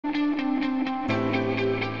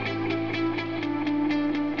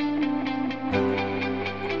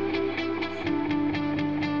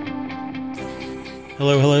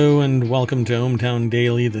Hello, hello, and welcome to ohmTown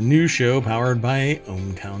Daily, the news show powered by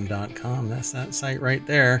ohmTown.com. That's that site right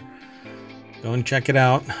there. Go and check it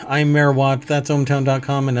out. I'm Mayor Watt, that's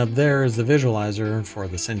ohmTown.com, and up there is the visualizer for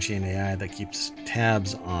the sentient AI that keeps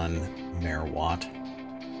tabs on Mayor Watt.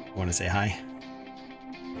 Want to say hi?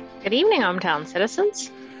 Good evening, hometown citizens.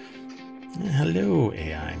 Hello,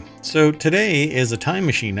 AI. So today is a time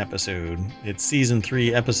machine episode. It's season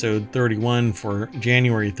 3, episode 31 for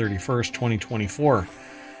January 31st, 2024.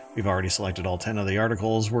 We've already selected all 10 of the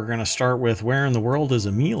articles. We're going to start with Where in the World is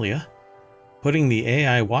Amelia? Putting the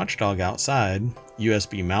AI watchdog outside,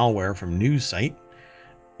 USB malware from news site.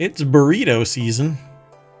 It's burrito season.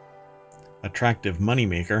 Attractive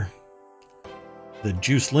moneymaker. The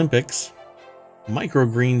Juice Olympics.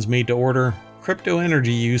 Microgreens made to order. Crypto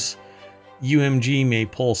energy use. UMG may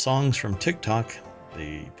pull songs from TikTok.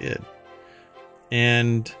 They did.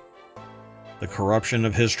 And the corruption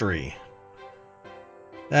of history.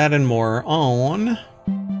 That and more on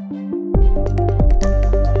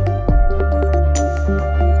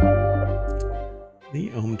the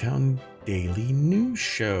ohmTown Daily News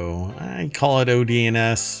Show. I call it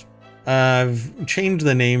ODNS. I've changed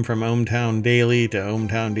the name from ohmTown Daily to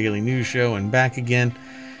ohmTown Daily News Show and back again,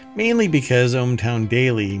 mainly because ohmTown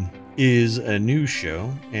Daily is a news show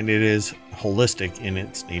and it is holistic in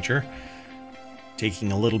its nature,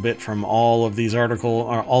 taking a little bit from all of these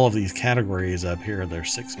all of these categories up here.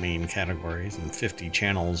 There's 6 main categories and 50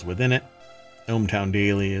 channels within it. ohmTown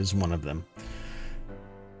Daily is one of them.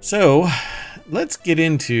 So let's get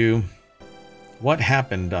into what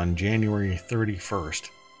happened on January 31st.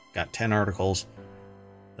 Got 10 articles.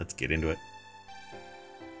 Let's get into it.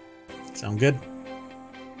 Sound good?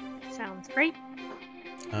 Sounds great.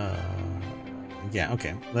 Yeah,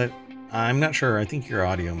 okay. I'm not sure. I think your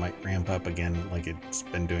audio might ramp up again like it's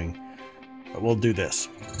been doing, but we'll do this.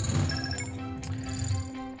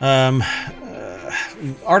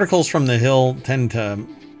 Articles from the Hill tend to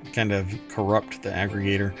kind of corrupt the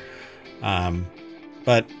aggregator,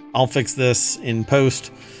 but I'll fix this in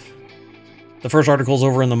post. The first article's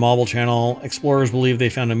over in the Mobile channel. Explorers believe they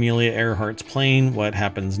found Amelia Earhart's plane. What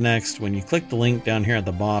happens next? When you click the link down here at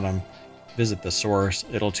the bottom, visit the source.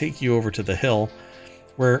 It'll take you over to the Hill,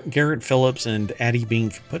 where Garrett Phillips and Addie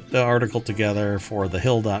Bink put the article together for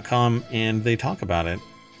thehill.com, and they talk about it.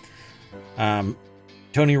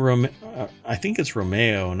 Tony Romeo, I think it's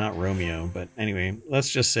Romeo, not Romeo, but anyway, let's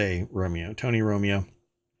just say Romeo. Tony Romeo,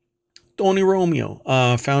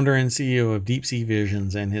 founder and CEO of Deep Sea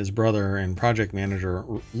Visions, and his brother and project manager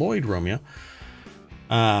Lloyd Romeo,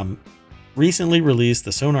 recently released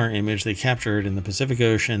the sonar image they captured in the Pacific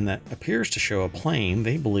Ocean that appears to show a plane.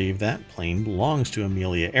 They believe that plane belongs to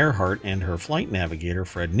Amelia Earhart and her flight navigator,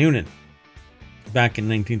 Fred Noonan. Back in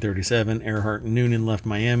 1937, Earhart and Noonan left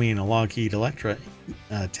Miami in a Lockheed Electra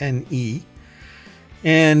 10E,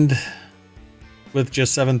 and with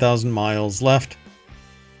just 7,000 miles left,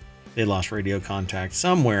 they lost radio contact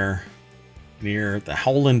somewhere near the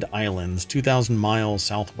Howland Islands, 2,000 miles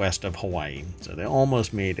southwest of Hawaii. So they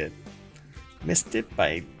almost made it. Missed it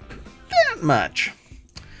by that much.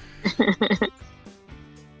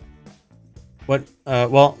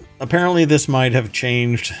 Well, apparently this might have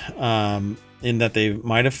changed in that they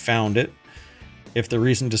might have found it. If the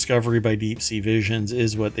recent discovery by Deep Sea Visions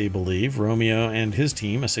is what they believe, Romeo and his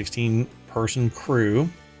team, a 16-person crew,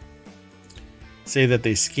 say that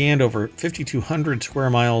they scanned over 5,200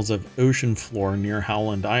 square miles of ocean floor near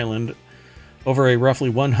Howland Island over a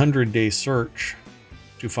roughly 100-day search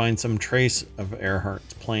to find some trace of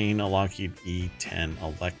Earhart's plane, a Lockheed E-10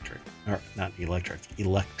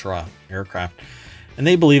 Electra aircraft, and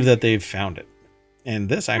they believe that they've found it. And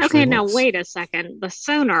this actually Okay, now wait a second. The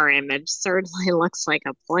sonar image certainly looks like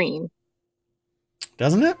a plane.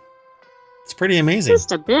 Doesn't it? It's pretty amazing.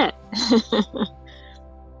 Just a bit.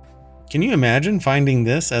 Can you imagine finding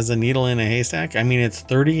this as a needle in a haystack? I mean, it's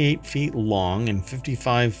 38 feet long and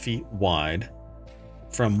 55 feet wide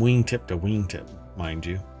from wingtip to wingtip, mind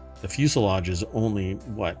you. The fuselage is only,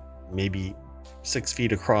 maybe 6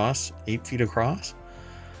 feet across, 8 feet across?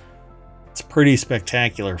 It's a pretty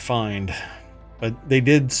spectacular find. But they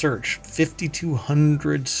did search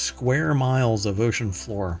 5,200 square miles of ocean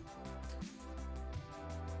floor.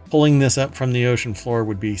 Pulling this up from the ocean floor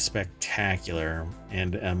would be spectacular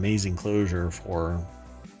and amazing closure for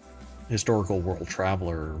historical world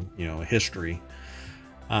traveler, history.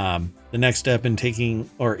 The next step in taking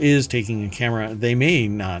a camera. They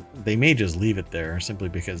may just leave it there simply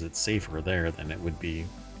because it's safer there than it would be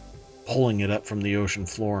pulling it up from the ocean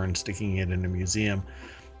floor and sticking it in a museum.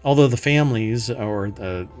 Although the families or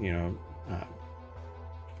the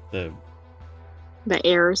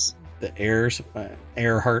heirs, the heirs,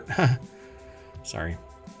 Earhart, sorry,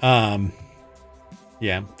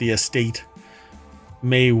 yeah, the estate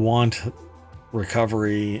may want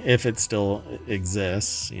recovery if it still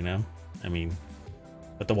exists, you know. I mean,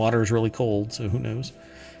 but the water is really cold, so who knows?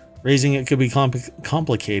 Raising it could be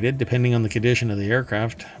complicated depending on the condition of the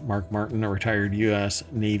aircraft. Mark Martin, a retired U.S.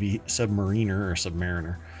 Navy submariner or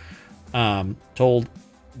submariner, told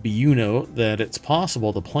Buono that it's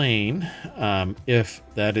possible the plane, if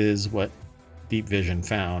that is what Deep Vision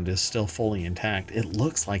found, is still fully intact. It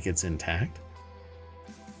looks like it's intact.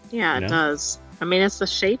 Yeah, it does. I mean, it's the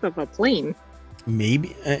shape of a plane.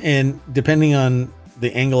 Maybe, and depending on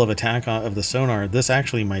the angle of attack of the sonar, this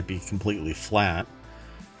actually might be completely flat.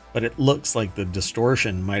 But it looks like the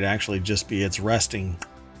distortion might actually just be it's resting,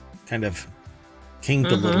 kind of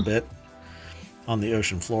kinked a little bit on the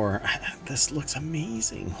ocean floor. This looks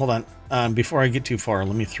amazing. Hold on. Before I get too far,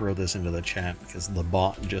 let me throw this into the chat because the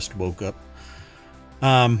bot just woke up.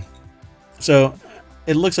 So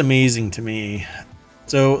it looks amazing to me.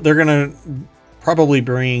 So they're going to probably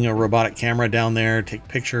bring a robotic camera down there, take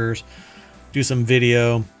pictures, do some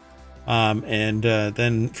video. And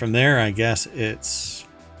then from there, I guess it's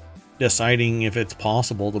deciding if it's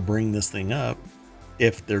possible to bring this thing up,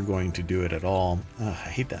 if they're going to do it at all. I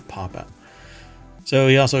hate that pop-up. So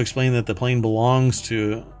he also explained that the plane belongs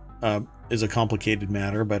to is a complicated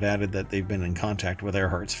matter, but added that they've been in contact with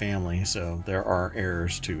Earhart's family, so there are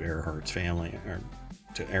heirs to Earhart's family, or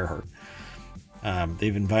to Earhart.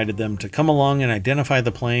 They've invited them to come along and identify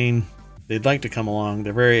the plane. They'd like to come along.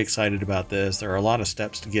 They're very excited about this. There are a lot of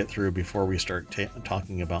steps to get through before we start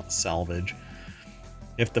talking about salvage.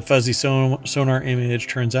 If the fuzzy sonar image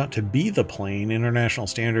turns out to be the plane, international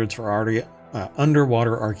standards for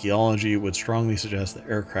underwater archaeology would strongly suggest the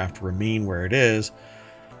aircraft remain where it is,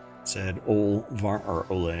 said Ole Varmer,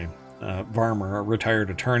 a retired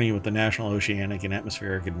attorney with the National Oceanic and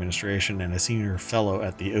Atmospheric Administration and a senior fellow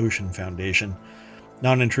at the Ocean Foundation.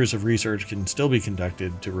 Non-intrusive research can still be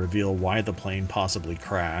conducted to reveal why the plane possibly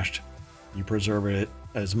crashed. You preserve it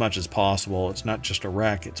as much as possible. It's not just a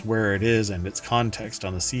wreck, it's where it is and its context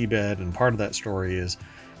on the seabed, and part of that story is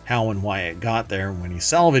how and why it got there. And when you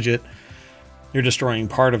salvage it, you're destroying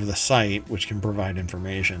part of the site, which can provide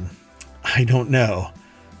information. I don't know.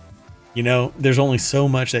 You know, there's only so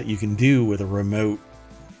much that you can do with a remote,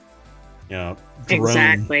 drone.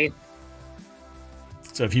 Exactly.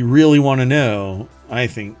 So if you really want to know, I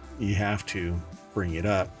think you have to bring it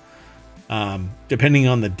up. Depending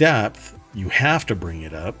on the depth, you have to bring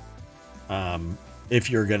it up if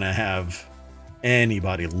you're going to have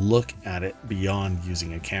anybody look at it beyond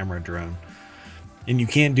using a camera drone. And you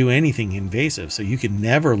can't do anything invasive, so you can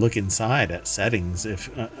never look inside at settings if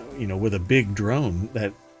with a big drone,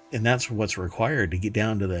 and that's what's required to get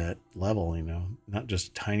down to that level, not just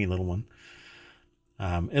a tiny little one.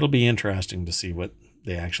 It'll be interesting to see what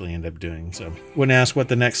they actually end up doing. So when asked what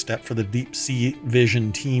the next step for the Deep Sea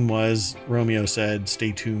Vision team was, Romeo said,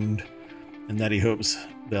 "Stay tuned," and that he hopes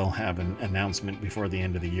they'll have an announcement before the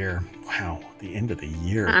end of the year. Wow, the end of the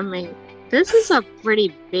year. I mean, this is a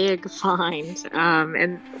pretty big find,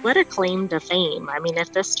 and what a claim to fame. I mean,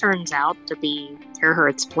 if this turns out to be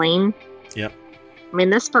Earhart's plane, yep. I mean,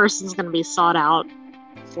 this person's going to be sought out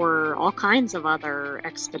for all kinds of other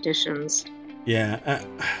expeditions. Yeah,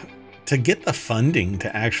 to get the funding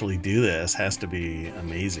to actually do this has to be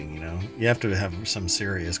amazing, You have to have some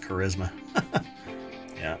serious charisma.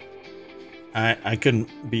 Yeah. I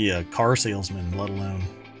couldn't be a car salesman, let alone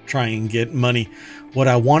try and get money. What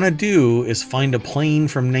I want to do is find a plane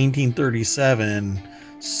from 1937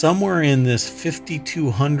 somewhere in this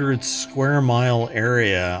 5,200 square mile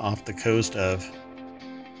area off the coast of...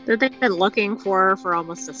 that they've been looking for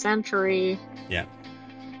almost a century. Yeah.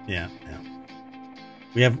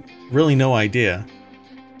 We have really no idea.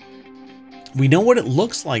 We know what it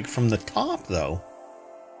looks like from the top, though.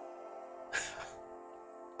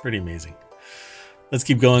 Pretty amazing. Let's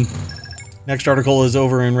keep going. Next article is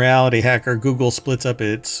over in Reality Hacker. Google splits up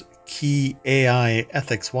its key AI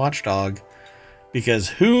ethics watchdog because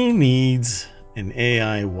who needs an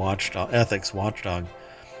AI ethics watchdog?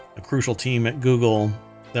 A crucial team at Google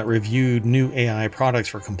that reviewed new AI products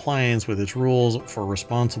for compliance with its rules for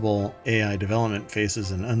responsible AI development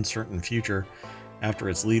faces an uncertain future after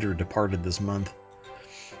its leader departed this month.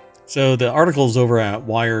 So the article is over at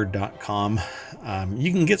wired.com.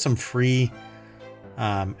 You can get some free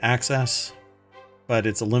access, but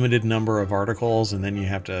it's a limited number of articles, and then you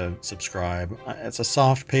have to subscribe. It's a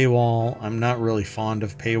soft paywall. I'm not really fond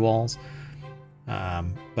of paywalls,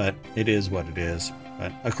 but it is what it is.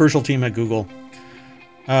 But a crucial team at Google.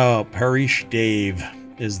 Parish Dave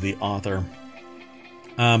is the author.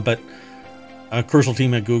 But a crucial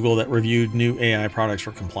team at Google that reviewed new AI products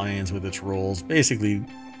for compliance with its rules basically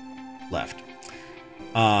left.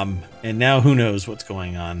 And now who knows what's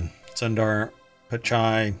going on. Sundar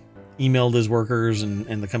Pichai emailed his workers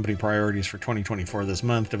and the company priorities for 2024 this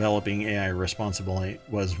month. Developing AI responsibly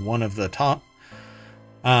was one of the top.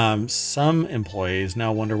 Some employees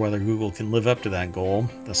now wonder whether Google can live up to that goal.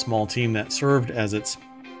 The small team that served as its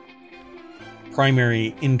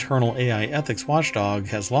primary internal AI ethics watchdog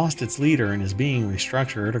has lost its leader and is being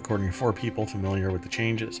restructured, according to 4 people familiar with the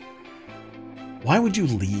changes. Why would you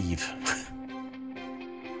leave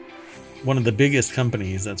one of the biggest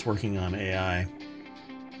companies that's working on AI?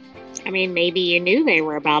 I mean, maybe you knew they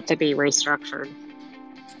were about to be restructured.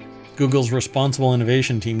 Google's responsible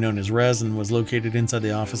innovation team, known as Resin, was located inside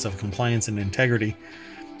the Office of Compliance and Integrity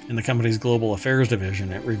in the company's Global Affairs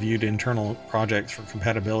division. It reviewed internal projects for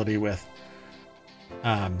compatibility with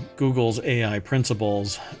Google's AI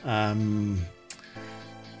principles.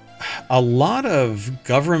 A lot of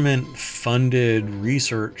government-funded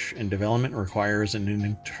research and development requires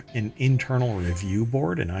an internal review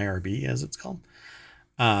board, an IRB as it's called.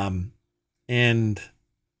 And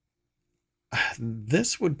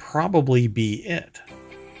this would probably be it.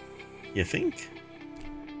 You think?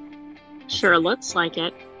 Sure looks like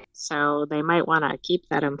it. So they might want to keep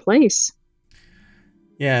that in place.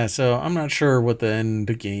 Yeah, so I'm not sure what the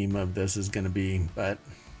end game of this is going to be, but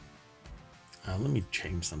let me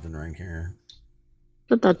change something right here.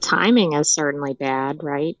 But the timing is certainly bad,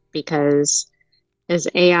 right? Because as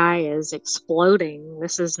AI is exploding,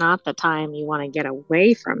 this is not the time you want to get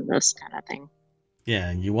away from this kind of thing.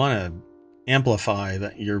 Yeah, you want to amplify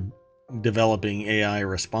that you're developing AI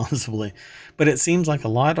responsibly, but it seems like a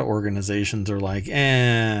lot of organizations are like,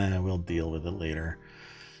 we'll deal with it later.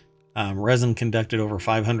 Resin conducted over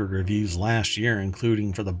 500 reviews last year,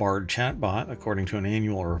 including for the Bard chatbot, according to an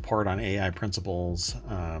annual report on AI principles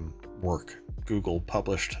work Google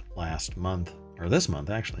published last month, or this month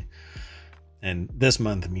actually. And this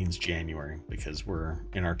month means January because we're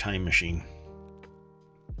in our time machine.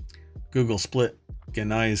 Google split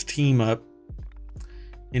Ganai's team up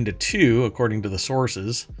into 2, according to the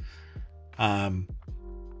sources.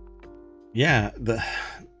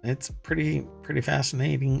 It's pretty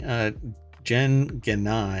fascinating. Jen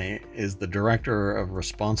Ganai is the director of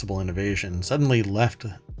responsible innovation. Suddenly left,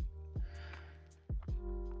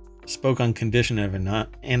 spoke on condition of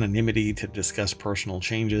anonymity to discuss personnel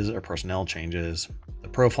changes. The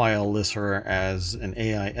profile lists her as an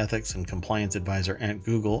AI ethics and compliance advisor at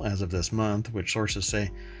Google as of this month, which sources say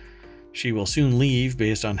she will soon leave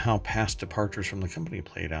based on how past departures from the company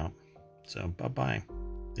played out. So bye-bye.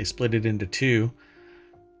 They split it into 2.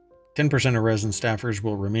 10% of Resin staffers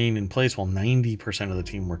will remain in place, while 90% of the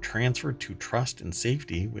team were transferred to Trust and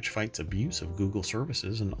Safety, which fights abuse of Google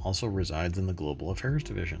services and also resides in the Global Affairs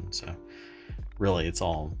division. So really, it's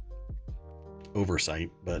all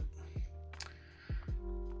oversight, but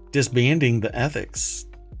disbanding the ethics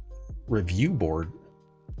review board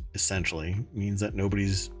essentially means that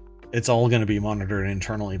it's all going to be monitored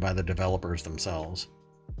internally by the developers themselves.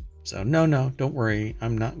 So no, don't worry.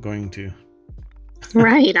 I'm not going to.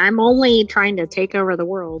 Right. I'm only trying to take over the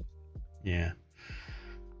world. Yeah.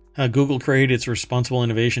 Google created its responsible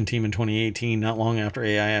innovation team in 2018, not long after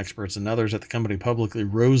AI experts and others at the company publicly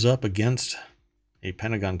rose up against a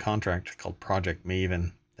Pentagon contract called Project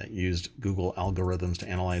Maven that used Google algorithms to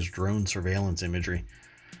analyze drone surveillance imagery.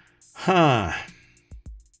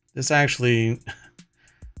 This actually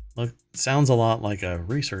sounds a lot like a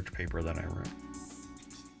research paper that I wrote.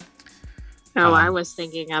 I was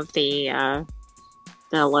thinking of the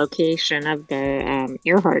location of the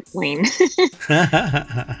Earhart plane.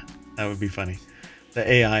 That would be funny. The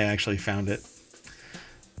AI actually found it.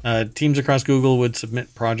 Teams across Google would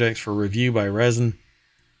submit projects for review by Resin,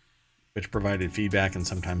 which provided feedback and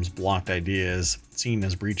sometimes blocked ideas seen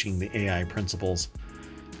as breaching the AI principles.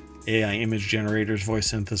 AI image generators, voice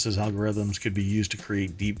synthesis algorithms could be used to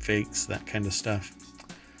create deep fakes, that kind of stuff.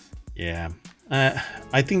 Yeah.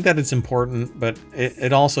 I think that it's important, but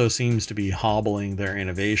it also seems to be hobbling their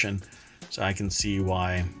innovation. So I can see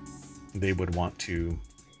why they would want to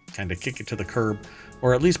kind of kick it to the curb,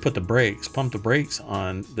 or at least pump the brakes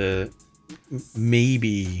on the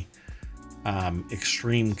maybe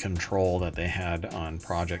extreme control that they had on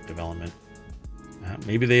project development.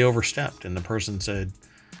 Maybe they overstepped and the person said,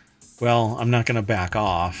 well, I'm not going to back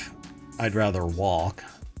off. I'd rather walk.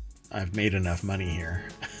 I've made enough money here.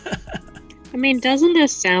 I mean, doesn't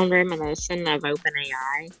this sound reminiscent of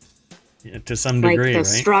OpenAI? Yeah, to some degree, like the right?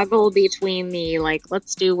 Struggle between the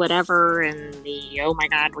let's do whatever and the oh my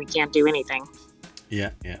god, we can't do anything.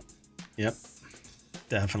 Yep.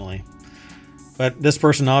 Definitely. But this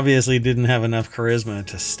person obviously didn't have enough charisma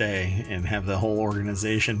to stay and have the whole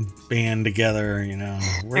organization band together, you know.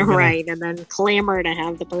 We're gonna Right, and then clamor to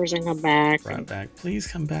have the person come back. brought back. Please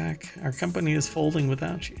come back. Our company is folding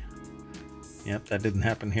without you. Yep, that didn't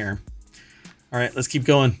happen here. All right, let's keep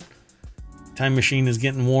going. Time machine is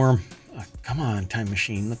getting warm. Come on, time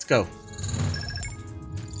machine, let's go.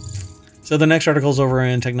 So the next article is over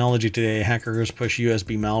in Technology Today. Hackers push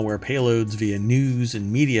USB malware payloads via news and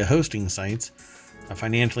media hosting sites. A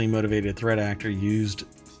financially motivated threat actor used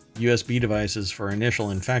USB devices for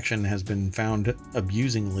initial infection has been found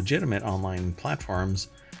abusing legitimate online platforms,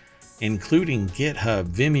 including GitHub,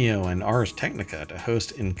 Vimeo, and Ars Technica, to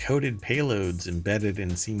host encoded payloads embedded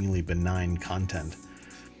in seemingly benign content.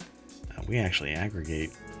 We actually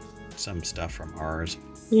aggregate some stuff from Ars.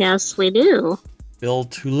 Yes, we do. Bill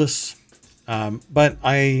Toulis. But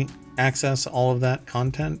I access all of that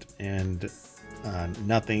content, and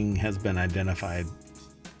nothing has been identified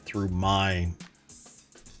through my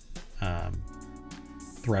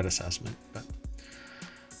threat assessment. But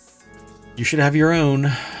you should have your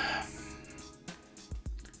own.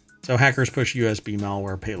 So hackers push USB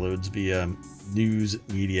malware payloads via news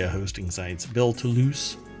media hosting sites. Bill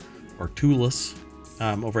Toulis, or Toulis,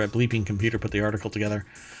 over at Bleeping Computer, put the article together.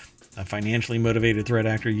 A financially motivated threat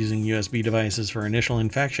actor using USB devices for initial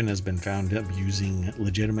infection has been found abusing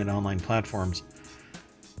legitimate online platforms.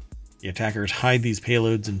 The attackers hide these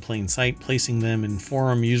payloads in plain sight, placing them in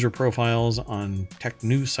forum user profiles on tech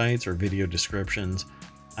news sites or video descriptions.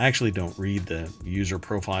 I actually don't read the user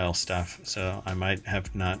profile stuff, so I might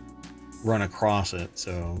have not run across it,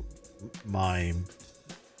 so my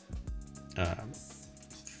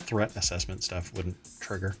threat assessment stuff wouldn't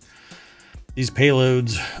trigger. These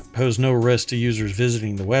payloads pose no risk to users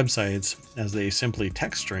visiting the websites, as they simply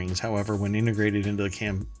text strings. However, when integrated into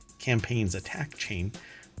the campaign's attack chain,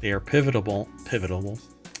 they are pivotal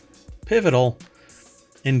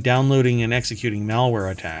in downloading and executing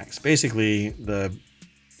malware attacks. Basically,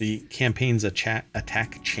 the campaign's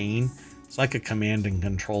attack chain is like a command and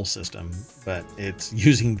control system, but it's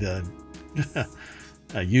using the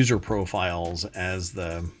user profiles as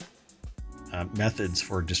the methods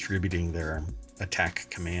for distributing their attack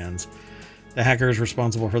commands. The hackers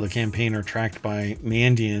responsible for the campaign are tracked by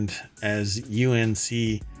Mandiant as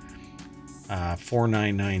UNC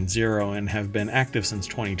 4990 and have been active since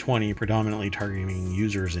 2020, predominantly targeting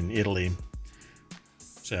users in Italy.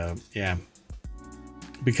 So yeah,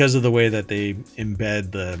 because of the way that they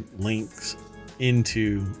embed the links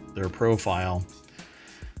into their profile,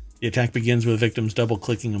 the attack begins with victims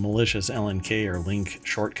double-clicking a malicious LNK or link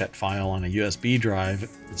shortcut file on a USB drive.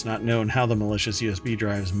 It's not known how the malicious USB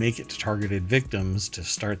drives make it to targeted victims to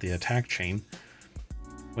start the attack chain.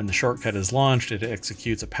 When the shortcut is launched, it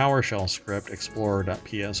executes a PowerShell script,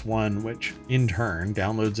 explorer.ps1, which in turn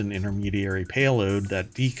downloads an intermediary payload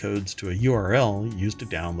that decodes to a URL used to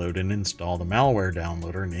download and install the malware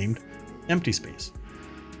downloader named empty space.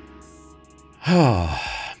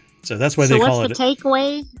 So that's why they call it. So what's the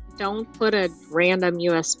takeaway? Don't put a random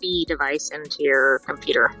USB device into your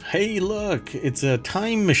computer. Hey, look, it's a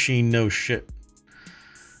time machine. No shit.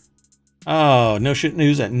 Oh, no shit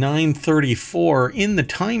news at 9:34 in the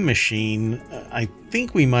time machine. I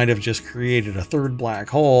think we might have just created a third black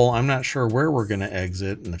hole. I'm not sure where we're going to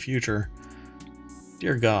exit in the future.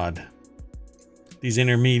 Dear God. These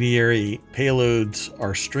intermediary payloads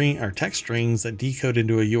are text strings that decode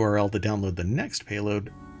into a URL to download the next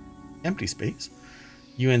payload, empty space.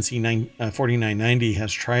 UNC 4990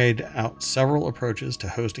 has tried out several approaches to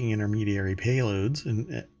hosting intermediary payloads,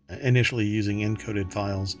 initially using encoded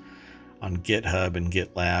files on GitHub and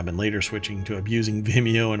GitLab, and later switching to abusing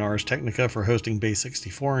Vimeo and Ars Technica for hosting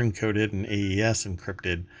base64 encoded and AES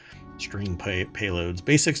encrypted string payloads.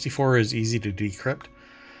 Base64 is easy to decrypt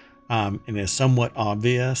and is somewhat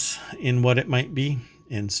obvious in what it might be,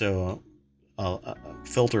 and so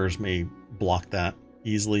filters may block that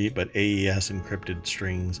easily, but AES encrypted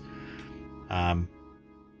strings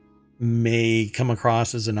may come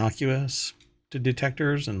across as innocuous to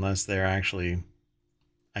detectors unless they're actually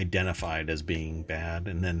identified as being bad.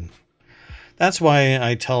 And then that's why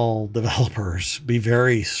I tell developers, be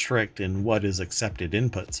very strict in what is accepted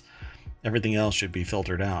inputs. Everything else should be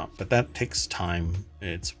filtered out, but that takes time.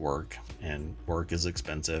 It's work, and work is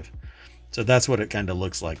expensive. So that's what it kind of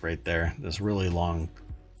looks like right there, this really long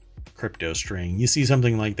crypto string. You see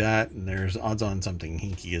something like that, and there's odds on something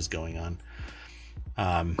hinky is going on.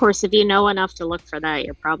 Of course, if you know enough to look for that,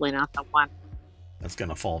 you're probably not the one that's going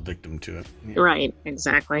to fall victim to it. Yeah. Right,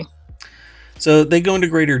 exactly. So they go into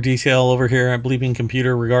greater detail over here at Bleeping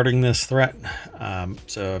Computer regarding this threat.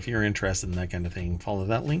 So if you're interested in that kind of thing, follow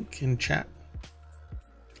that link in chat.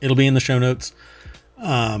 It'll be in the show notes.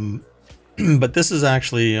 But this is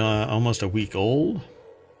actually almost a week old.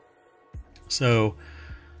 So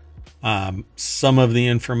some of the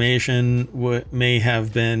information may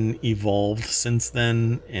have been evolved since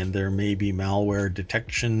then, and there may be malware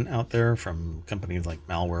detection out there from companies like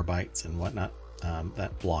Malwarebytes and whatnot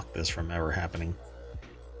that block this from ever happening.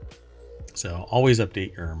 So always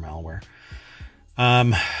update your malware.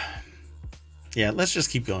 Yeah, let's just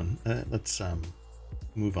keep going. Let's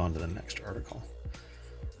move on to the next article.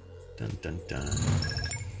 Dun, dun, dun.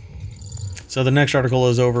 So the next article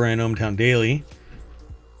is over in ohmTown Daily.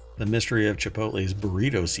 The mystery of Chipotle's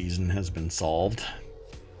burrito season has been solved.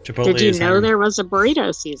 Chipotle Did you know there was a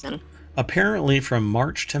burrito season? Apparently from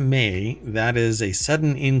March to May, that is a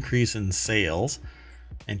sudden increase in sales.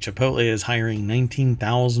 And Chipotle is hiring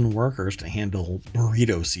 19,000 workers to handle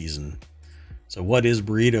burrito season. So what is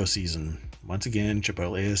burrito season? Once again,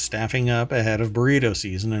 Chipotle is staffing up ahead of burrito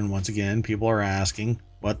season. And once again, people are asking,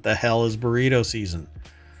 what the hell is burrito season?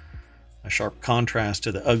 A sharp contrast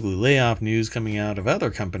to the ugly layoff news coming out of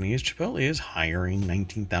other companies, Chipotle is hiring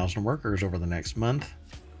 19,000 workers over the next month.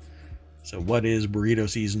 So what is burrito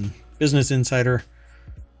season? Business Insider.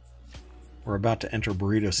 We're about to enter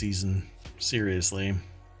burrito season seriously.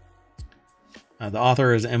 The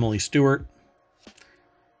author is Emily Stewart.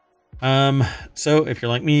 So if you're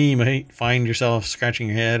like me, you might find yourself scratching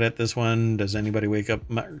your head at this one. Does anybody wake up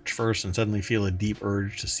March 1st and suddenly feel a deep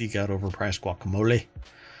urge to seek out overpriced guacamole?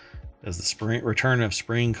 Does the return of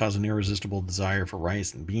spring cause an irresistible desire for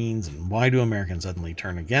rice and beans? And why do Americans suddenly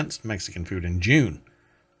turn against Mexican food in June?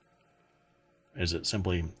 Is it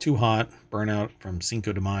simply too hot? Burnout from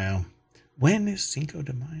Cinco de Mayo? When is Cinco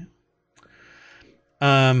de Mayo?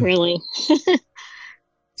 Really?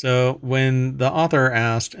 So when the author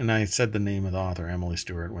asked, and I said the name of the author, Emily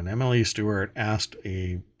Stewart, when Emily Stewart asked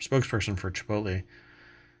a spokesperson for Chipotle,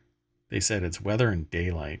 they said it's weather and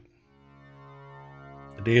daylight.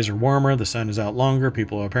 The days are warmer, the sun is out longer,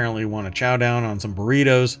 people apparently want to chow down on some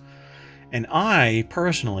burritos. And I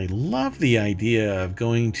personally love the idea of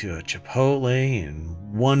going to a Chipotle and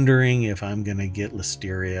wondering if I'm going to get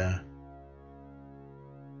listeria.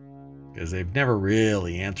 Because they've never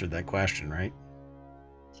really answered that question, right?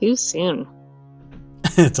 Too soon.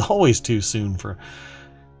 It's always too soon for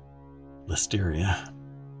listeria.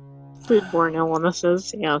 Foodborne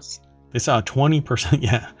illnesses, yes. They saw a 20%.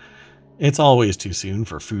 Yeah, it's always too soon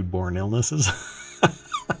for foodborne illnesses.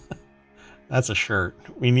 That's a shirt.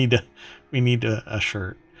 We need a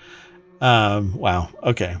shirt. Wow.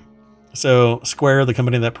 Okay. So Square, the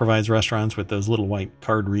company that provides restaurants with those little white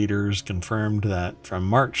card readers, confirmed that from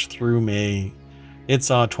March through May, it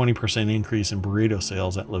saw a 20% increase in burrito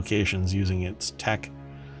sales at locations using its tech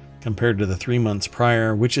compared to the 3 months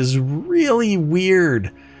prior, which is really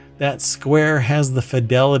weird that Square has the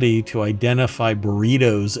fidelity to identify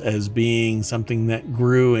burritos as being something that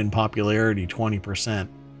grew in popularity 20%.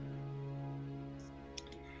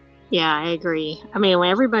 Yeah, I agree. I mean,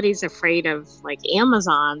 everybody's afraid of like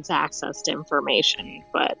Amazon's access to information,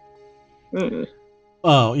 but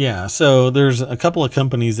Oh, yeah. So there's a couple of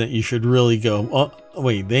companies that you should really go, oh,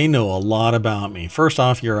 wait, they know a lot about me. First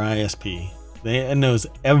off, your ISP. It knows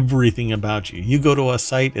everything about you. You go to a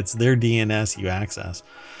site, it's their DNS you access.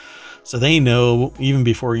 So they know even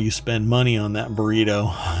before you spend money on that burrito.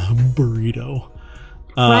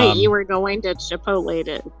 Right, you were going to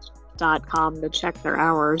Chipotle.com to check their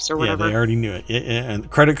hours or whatever. Yeah, they already knew it. And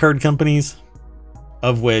credit card companies,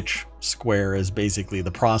 of which Square is basically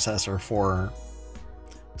the processor for.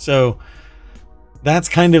 So that's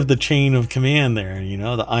kind of the chain of command there. You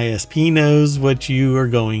know, the ISP knows what you are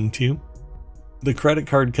going to. The credit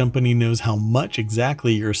card company knows how much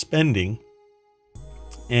exactly you're spending.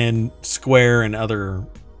 And Square and other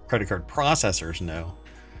credit card processors know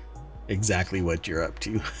exactly what you're up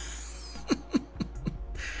to.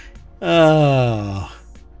 Oh,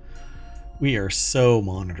 we are so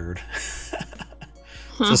monitored.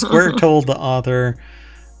 So Square told the author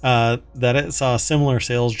that it saw a similar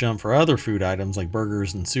sales jump for other food items like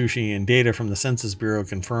burgers and sushi, and data from the Census Bureau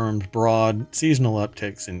confirms broad seasonal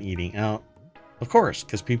upticks in eating out. Of course,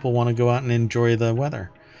 because people want to go out and enjoy the weather.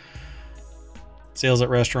 Sales at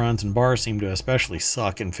restaurants and bars seem to especially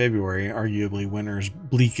suck in February, arguably winter's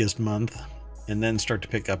bleakest month, and then start to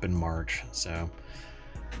pick up in March. So,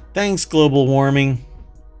 thanks, global warming.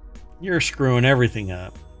 You're screwing everything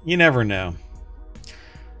up. You never know.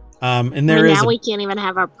 And there is now we can't even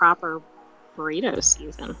have a proper burrito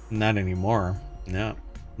season. Not anymore. No.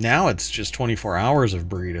 Now it's just 24 hours of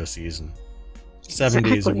burrito season. 7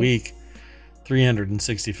 days a Exactly. week,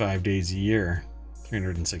 365 days a year,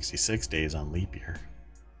 366 days on leap year.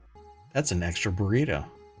 That's an extra burrito.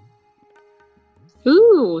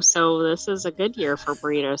 Ooh, so this is a good year for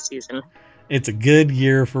burrito season. It's a good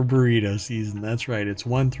year for burrito season. That's right. It's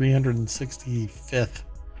 365th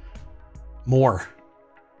more.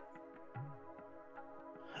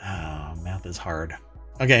 Oh, math is hard.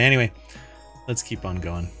 Okay, anyway, let's keep on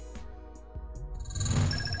going.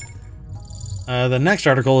 The next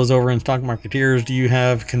article is over in Stock Marketeers. Do you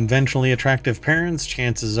have conventionally attractive parents?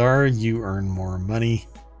 Chances are you earn more money.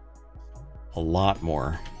 A lot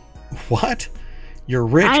more. What? You're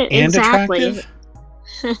rich and Exactly.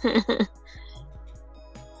 attractive?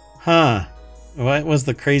 Huh. What was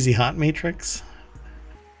the crazy hot matrix?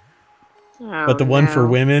 But Oh the one for no.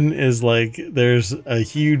 women is like there's a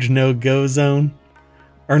huge no-go zone.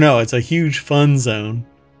 Or no, it's a huge fun zone.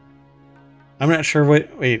 I'm not sure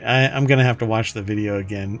what... Wait, I'm going to have to watch the video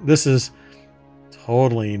again. This is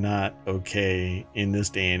totally not okay in this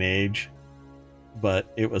day and age.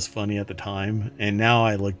 But it was funny at the time. And now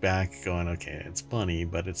I look back going, okay, it's funny,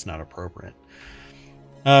 but it's not appropriate.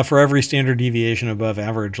 For every standard deviation above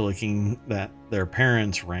average looking that their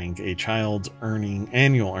parents rank, a child's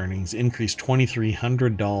annual earnings increase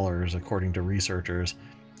 $2,300 according to researchers.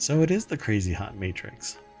 So it is the crazy hot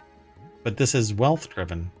matrix. But this is wealth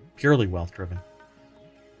driven, purely wealth driven.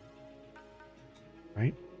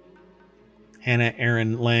 Right? Hannah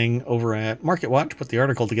Aaron Lang over at MarketWatch put the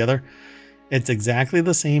article together. It's exactly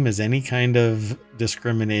the same as any kind of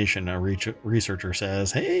discrimination, a researcher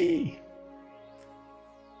says. Hey!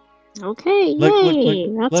 Okay, Look, yay.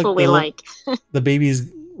 That's look, what we like. the baby's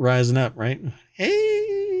rising up, right?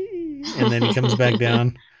 Hey! And then he comes back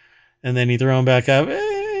down. And then you throw him back up.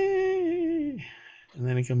 Hey! And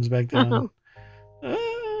then he comes back down.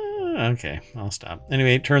 Okay, I'll stop.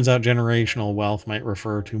 Anyway, it turns out generational wealth might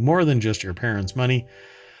refer to more than just your parents' money.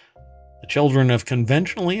 The children of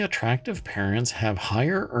conventionally attractive parents have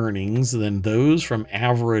higher earnings than those from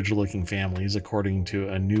average-looking families, according to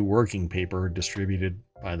a new working paper distributed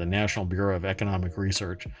by the National Bureau of Economic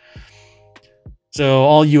Research. So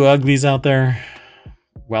all you uglies out there,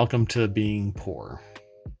 welcome to being poor.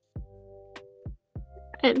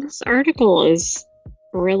 This article is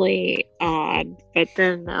really odd, but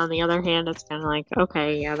then on the other hand, it's kind of like,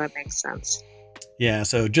 okay, yeah, that makes sense. Yeah,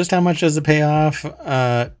 so just how much does it pay off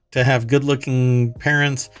to have good-looking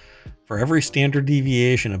parents? For every standard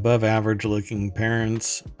deviation above average-looking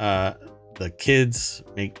parents, the kids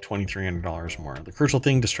make $2,300 more. The crucial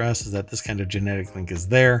thing to stress is that this kind of genetic link is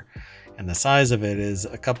there, and the size of it is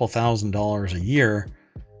a couple $1,000s a year.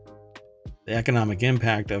 The economic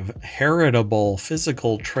impact of heritable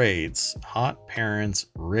physical traits, hot parents,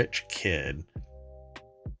 rich kid.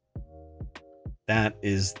 That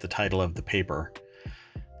is the title of the paper.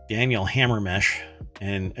 Daniel Hammermesh,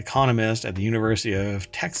 an economist at the University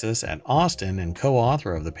of Texas at Austin and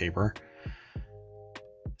co-author of the paper,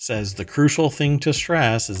 says the crucial thing to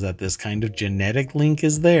stress is that this kind of genetic link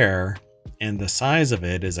is there, and the size of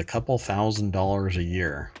it is a couple $1,000s a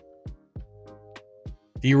year.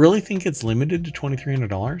 Do you really think it's limited to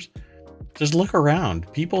 $2,300? Just look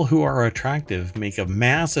around. People who are attractive make a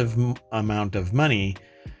massive amount of money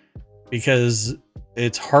because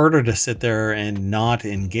it's harder to sit there and not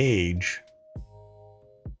engage.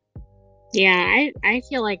 Yeah, I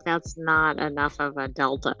feel like that's not enough of a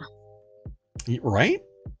delta. Right?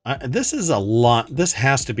 This is a lot. This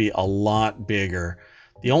has to be a lot bigger.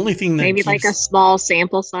 The only thing that Maybe like a small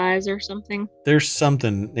sample size or something. there's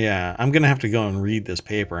something, yeah, I'm going to have to go and read this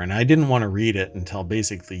paper. And I didn't want to read it until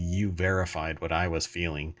basically you verified what I was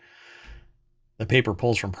feeling. The paper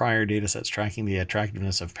pulls from prior data sets tracking the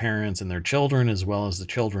attractiveness of parents and their children, as well as the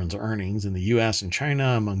children's earnings in the US and China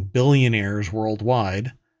among billionaires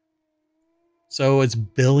worldwide. So it's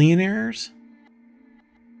billionaires?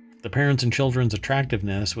 The parents' and children's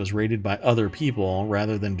attractiveness was rated by other people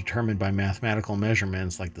rather than determined by mathematical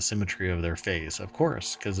measurements like the symmetry of their face. Of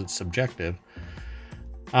course, because it's subjective.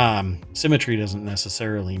 Symmetry doesn't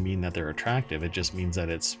necessarily mean that they're attractive. It just means that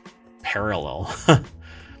it's parallel.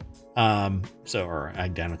 Or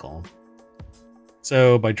identical.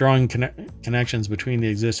 So by drawing connections between the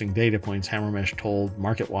existing data points, Hammermesh told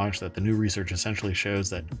MarketWatch that the new research essentially shows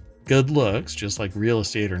that good looks, just like real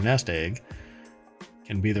estate or nest egg,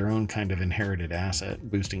 can be their own kind of inherited asset,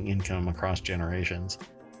 boosting income across generations.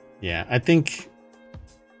 Yeah, I think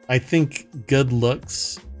good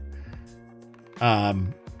looks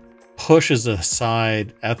pushes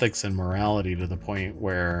aside ethics and morality to the point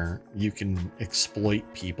where you can exploit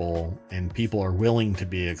people and people are willing to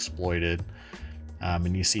be exploited.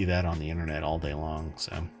 And you see that on the internet all day long.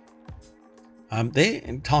 So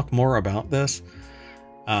They talk more about this.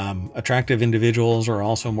 Attractive individuals are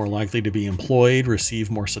also more likely to be employed, receive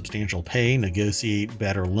more substantial pay, negotiate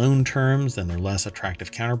better loan terms than their less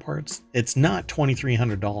attractive counterparts. It's not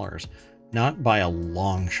 $2,300, not by a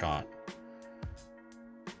long shot.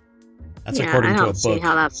 That's Yeah, according I to a don't see book.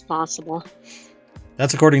 how that's possible.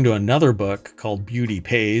 That's according to another book called Beauty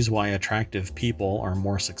Pays: Why Attractive People Are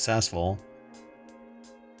More Successful.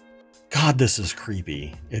 God, this is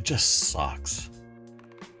creepy. It just sucks.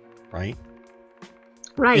 Right?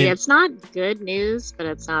 Right, it's not good news, but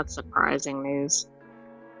it's not surprising news.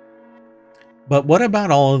 But what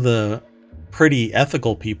about all of the pretty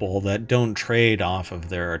ethical people that don't trade off of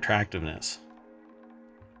their attractiveness?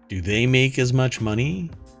 Do they make as much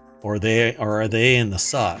money? Or are they in the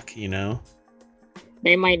suck, you know?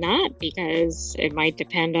 They might not, because it might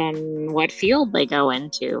depend on what field they go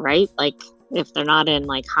into, right? Like if they're not in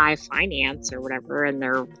like high finance or whatever and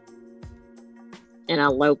they're in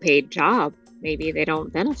a low paid job, maybe they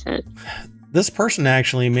don't benefit. This person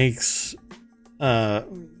actually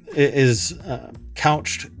is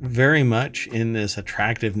couched very much in this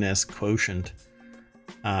attractiveness quotient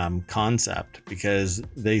concept, because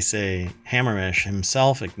they say Hammermesh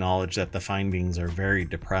himself acknowledged that the findings are very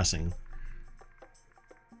depressing.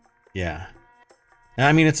 Yeah.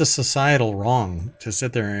 I mean, it's a societal wrong to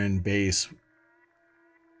sit there and base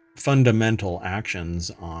fundamental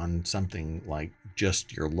actions on something like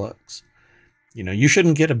just your looks. You know, you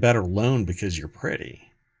shouldn't get a better loan because you're pretty,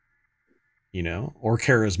 you know, or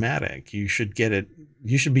charismatic. You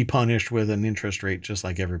should be punished with an interest rate just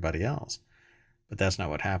like everybody else. But that's not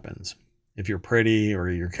what happens. If you're pretty or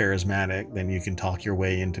you're charismatic, then you can talk your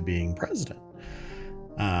way into being president.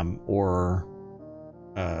 I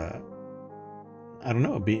don't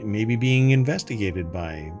know, maybe being investigated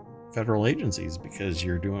by federal agencies because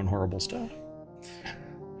you're doing horrible stuff.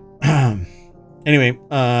 Anyway,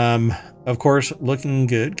 of course, looking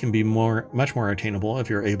good can be much more attainable if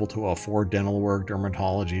you're able to afford dental work,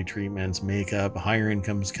 dermatology treatments, makeup. Higher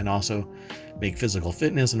incomes can also make physical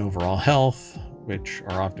fitness and overall health, which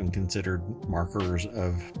are often considered markers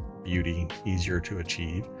of beauty, easier to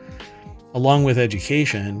achieve. Along with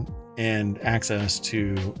education and access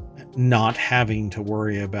to not having to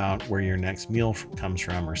worry about where your next meal comes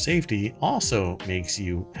from or safety also makes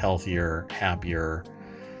you healthier, happier,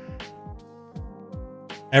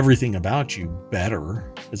 everything about you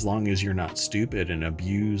better, as long as you're not stupid and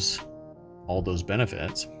abuse all those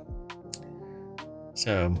benefits.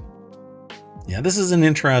 So yeah, this is an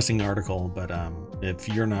interesting article, but if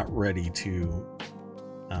you're not ready to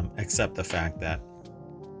accept the fact that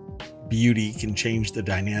beauty can change the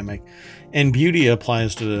dynamic, and beauty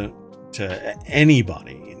applies to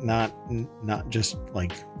anybody, not just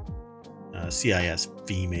like CIS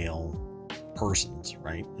female persons,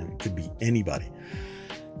 right? I mean, it could be anybody.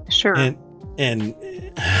 Sure. And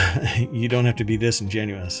you don't have to be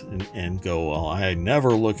disingenuous and go, well, I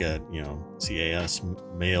never look at, you know, CAS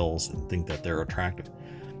males and think that they're attractive.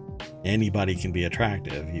 Anybody can be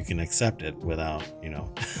attractive. You can accept it without, you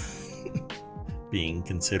know, being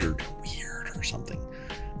considered weird or something,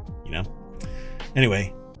 you know?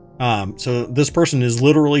 Anyway, so this person is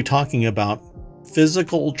literally talking about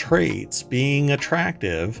physical traits being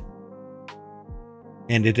attractive,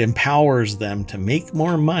 and it empowers them to make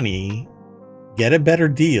more money, get a better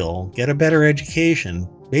deal, get a better education,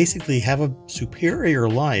 basically have a superior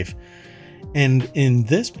life. And in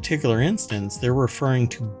this particular instance, they're referring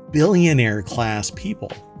to billionaire class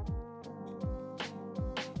people.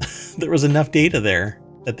 There was enough data there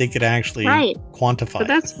that they could actually quantify. But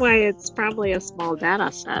that's why it's probably a small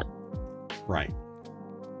data set. Right.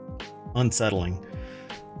 Unsettling.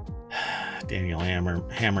 Daniel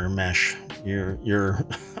Hammermesh. You're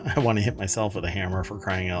I want to hit myself with a hammer, for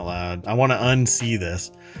crying out loud. I want to unsee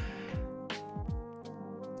this.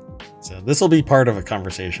 So this will be part of a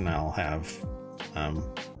conversation I'll have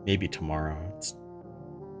maybe tomorrow.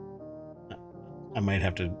 I might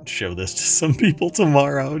have to show this to some people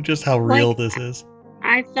tomorrow, just how real this is.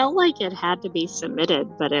 I felt like it had to be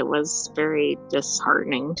submitted, but it was very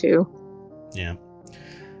disheartening too. Yeah.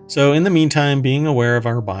 So in the meantime, being aware of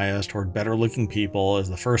our bias toward better looking people is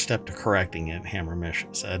the first step to correcting it,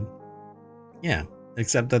 Hammermesh said. Yeah,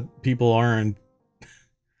 except that people aren't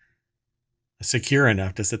secure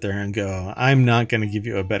enough to sit there and go, I'm not going to give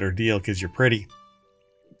you a better deal because you're pretty.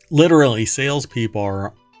 Literally,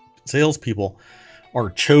 salespeople are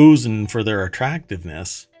chosen for their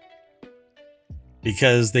attractiveness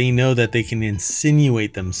because they know that they can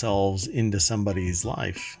insinuate themselves into somebody's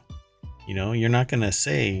life. You know, you're not going to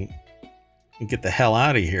say, get the hell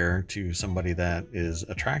out of here to somebody that is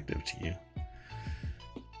attractive to you.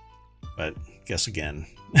 But guess again,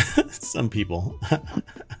 some people.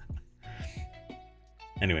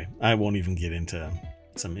 Anyway, I won't even get into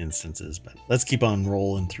some instances, but let's keep on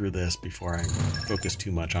rolling through this before I focus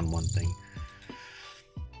too much on one thing.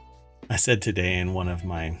 I said today in one of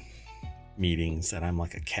my meetings that I'm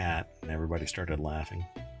like a cat, and everybody started laughing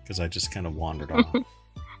because I just kind of wandered off.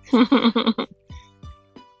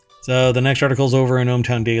 So the next article is over in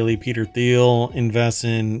Ohmtown Daily. Peter Thiel invests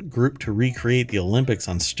in group to recreate the Olympics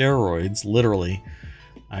on steroids. Literally,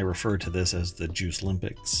 I refer to this as the Juice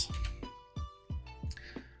Olympics.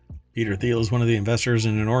 Peter Thiel is one of the investors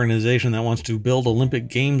in an organization that wants to build Olympic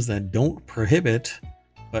Games that don't prohibit,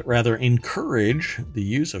 but rather encourage the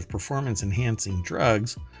use of performance-enhancing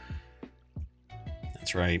drugs.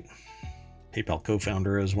 That's right. PayPal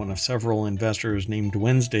co-founder is one of several investors named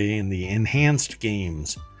Wednesday in the Enhanced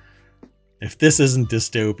Games. If this isn't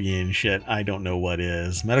dystopian shit, I don't know what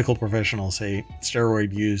is. Medical professionals say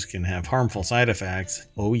steroid use can have harmful side effects.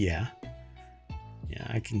 Oh yeah. Yeah,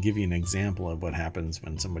 I can give you an example of what happens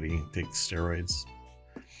when somebody takes steroids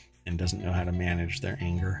and doesn't know how to manage their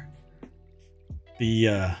anger.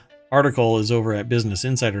 The article is over at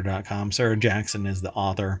businessinsider.com. Sarah Jackson is the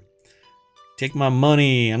author. Take my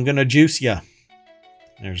money. I'm going to juice ya.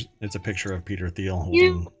 It's a picture of Peter Thiel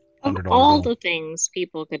holding $100 of all bill. the things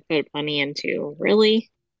people could put money into,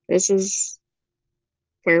 really? This is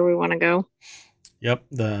where we want to go? Yep.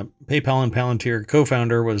 The PayPal and Palantir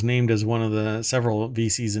co-founder was named as one of the several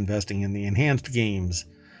VCs investing in the Enhanced Games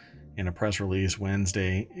in a press release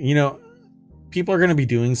Wednesday. You know, people are going to be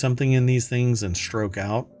doing something in these things and stroke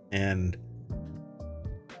out, and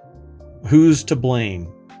who's to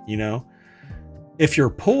blame? You know, if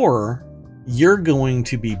you're poor, you're going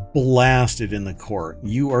to be blasted in the court.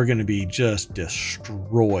 You are going to be just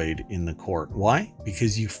destroyed in the court. Why?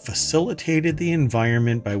 Because you facilitated the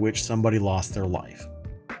environment by which somebody lost their life.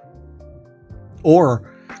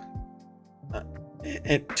 Or,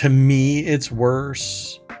 to me, it's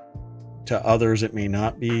worse. To others, it may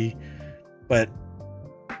not be. But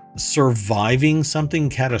surviving something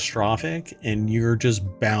catastrophic and you're just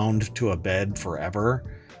bound to a bed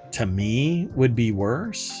forever, to me, would be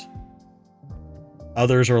worse.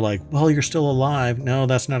 Others are like, well, you're still alive. No,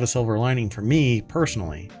 that's not a silver lining for me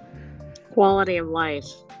personally. Quality of life.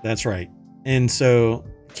 That's right. And so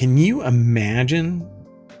can you imagine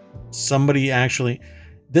somebody actually,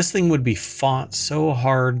 this thing would be fought so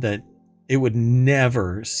hard that it would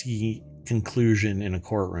never see conclusion in a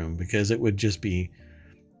courtroom, because it would just be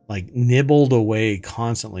like nibbled away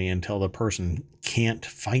constantly until the person can't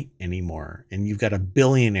fight anymore. And you've got a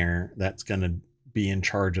billionaire that's going to be in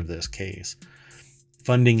charge of this case,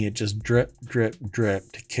 funding it just drip, drip,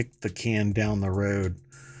 drip to kick the can down the road.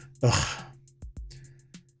 Ugh.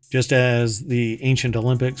 Just as the ancient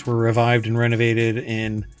Olympics were revived and renovated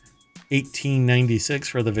in 1896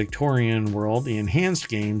 for the Victorian world, the Enhanced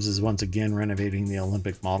Games is once again renovating the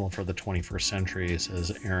Olympic model for the 21st century,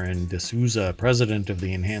 says Aaron D'Souza, president of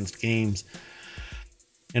the Enhanced Games,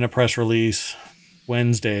 in a press release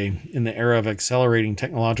Wednesday. In the era of accelerating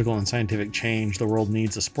technological and scientific change, the world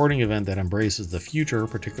needs a sporting event that embraces the future,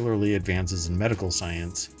 particularly advances in medical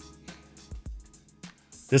science.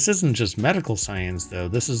 This isn't just medical science, though.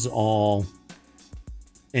 This is all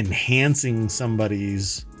enhancing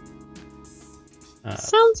somebody's...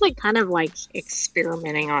 Sounds like kind of like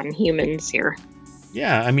experimenting on humans here.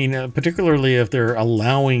 Yeah, I mean, particularly if they're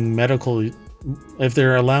allowing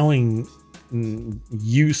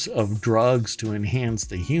use of drugs to enhance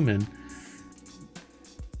the human,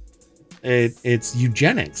 it's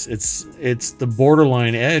eugenics. It's the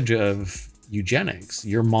borderline edge of eugenics.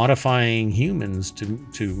 You're modifying humans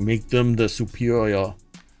to make them the superior.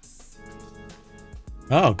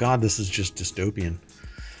 Oh God, this is just dystopian.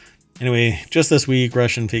 Anyway, just this week,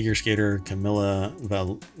 Russian figure skater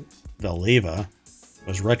Kamila Valieva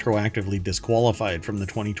was retroactively disqualified from the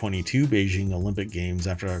 2022 Beijing Olympic Games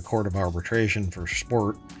after a court of arbitration for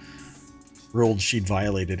sport ruled she'd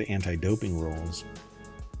violated anti-doping rules.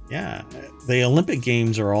 Yeah, the Olympic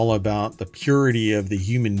Games are all about the purity of the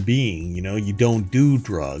human being. You know, you don't do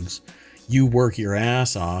drugs. You work your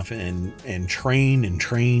ass off and train and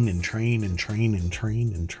train and train and train and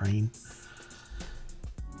train and train.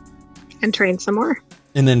 And train some more.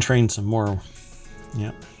 And then train some more.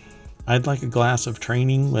 Yeah. I'd like a glass of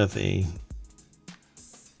training with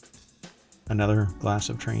another glass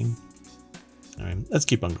of train. All right, let's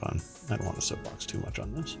keep on going. I don't want to soapbox too much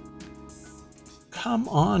on this. Come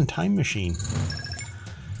on, time machine.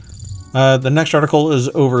 The next article is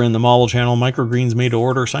over in the Marvel channel. Microgreens made to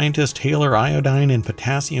order. Scientists tailor iodine and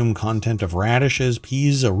potassium content of radishes,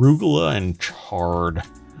 peas, arugula, and chard.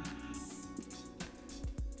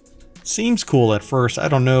 Seems cool at first. I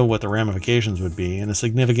don't know what the ramifications would be. In a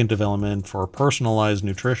significant development for personalized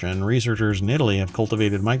nutrition, researchers in Italy have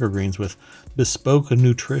cultivated microgreens with bespoke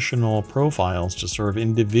nutritional profiles to serve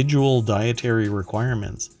individual dietary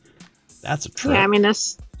requirements. That's a Yeah, I trip. mean,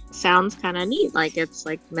 this sounds kind of neat. Like it's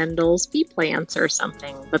like Mendel's pea plants or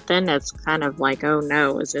something. But then it's kind of like, oh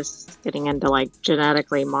no, is this getting into like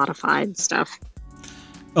genetically modified stuff?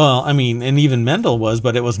 Well, I mean, and even Mendel was,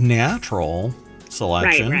 but it was natural Right,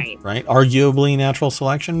 selection, right. right? Arguably natural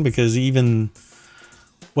selection, because even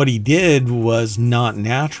what he did was not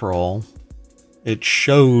natural. It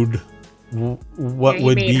showed Yeah, what he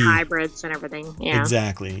would made be. hybrids and everything. Yeah.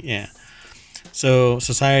 Exactly, yeah. So,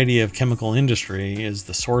 Society of Chemical Industry is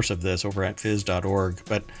the source of this over at phys.org,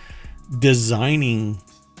 but designing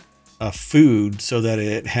a food so that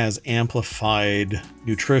it has amplified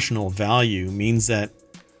nutritional value means that,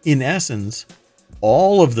 in essence,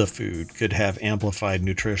 all of the food could have amplified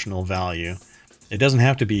nutritional value. It doesn't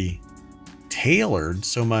have to be tailored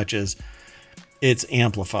so much as it's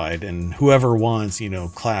amplified, and whoever wants,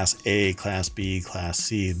 class A, class B, class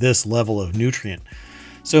C, this level of nutrient.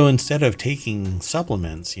 So instead of taking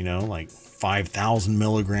supplements, like 5,000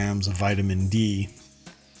 milligrams of vitamin D,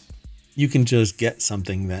 you can just get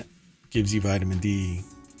something that gives you vitamin D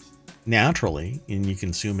naturally, and you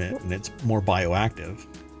consume it, and it's more bioactive.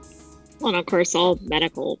 Well, and of course, all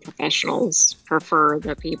medical professionals prefer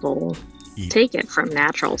that people Eat. take it from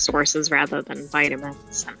natural sources rather than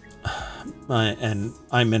vitamins. And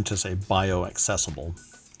I meant to say bioaccessible.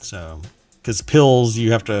 So, because pills,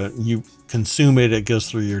 you consume it, it goes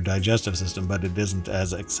through your digestive system, but it isn't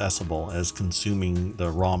as accessible as consuming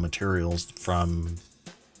the raw materials from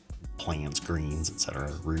plants, greens,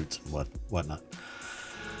 etc., roots, and whatnot.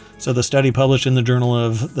 So the study published in the Journal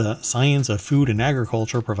of the Science of Food and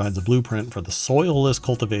Agriculture provides a blueprint for the soilless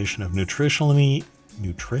cultivation of nutritionally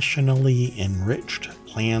enriched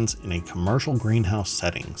plants in a commercial greenhouse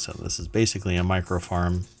setting. So this is basically a micro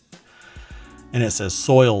farm, and it says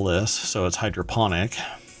soilless, so it's hydroponic.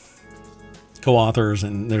 Co-authors,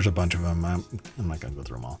 and there's a bunch of them. I'm not going to go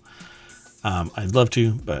through them all. I'd love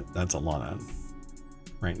to, but that's a lot of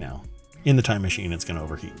right now. In the time machine, it's going to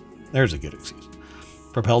overheat. There's a good excuse.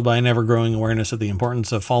 Propelled by an ever-growing awareness of the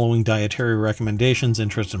importance of following dietary recommendations,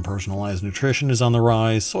 interest in personalized nutrition is on the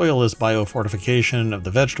rise. Soilless biofortification of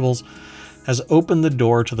the vegetables has opened the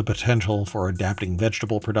door to the potential for adapting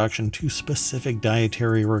vegetable production to specific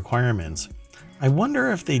dietary requirements. I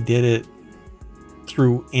wonder if they did it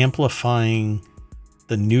through amplifying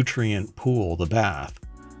the nutrient pool, the bath.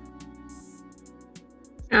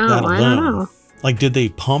 Oh, That I don't alone. know. Like, did they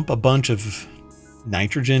pump a bunch of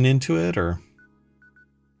nitrogen into it,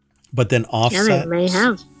 but then Yeah, they offset? may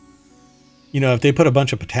have. If they put a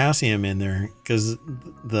bunch of potassium in there, because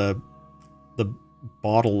the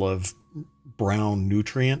bottle of brown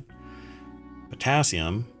nutrient,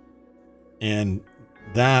 potassium, and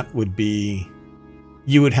that would be,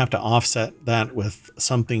 you would have to offset that with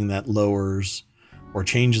something that lowers or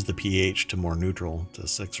changes the pH to more neutral, to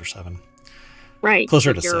 6 or 7. Right, because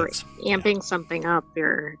Closer if to you're 6. amping something up,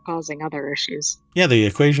 you're causing other issues. Yeah, the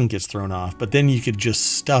equation gets thrown off, but then you could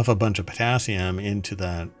just stuff a bunch of potassium into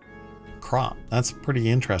that crop. That's pretty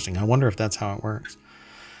interesting. I wonder if that's how it works.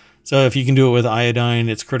 So if you can do it with iodine,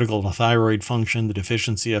 it's critical to thyroid function, the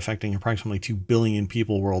deficiency affecting approximately 2 billion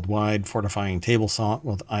people worldwide. Fortifying table salt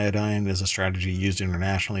with iodine is a strategy used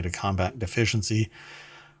internationally to combat deficiency,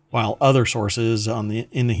 while other sources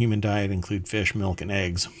in the human diet include fish, milk, and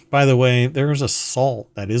eggs. By the way, there is a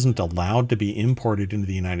salt that isn't allowed to be imported into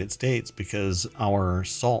the United States because our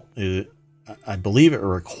salt, I believe it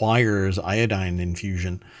requires iodine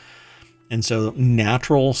infusion. And so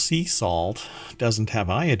natural sea salt doesn't have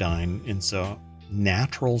iodine. And so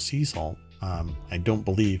natural sea salt, I don't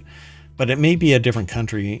believe. But it may be a different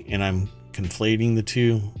country, and I'm conflating the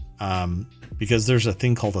two because there's a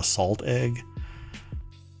thing called a salt egg.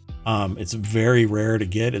 It's very rare to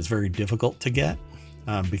get. It's very difficult to get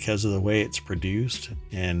because of the way it's produced.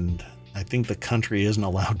 And I think the country isn't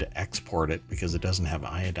allowed to export it because it doesn't have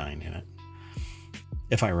iodine in it,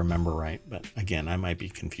 if I remember right. But again, I might be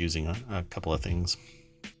confusing a couple of things.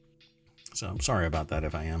 So I'm sorry about that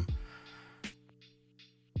if I am.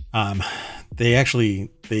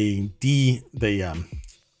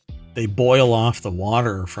 They boil off the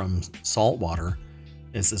water from salt water.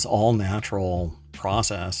 It's this all natural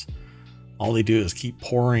process. All they do is keep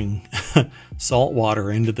pouring salt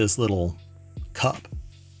water into this little cup,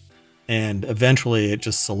 and eventually it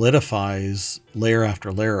just solidifies layer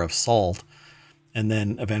after layer of salt. And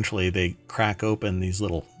then eventually they crack open these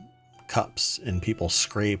little cups and people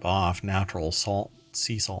scrape off natural salt,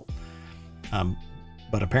 sea salt.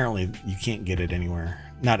 but apparently you can't get it anywhere.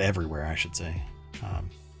 Not everywhere, I should say,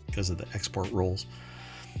 because of the export rules.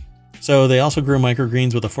 So they also grew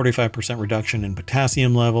microgreens with a 45% reduction in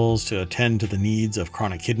potassium levels to attend to the needs of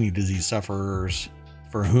chronic kidney disease sufferers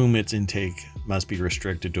for whom its intake must be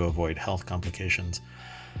restricted to avoid health complications.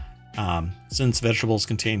 Since vegetables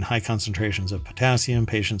contain high concentrations of potassium,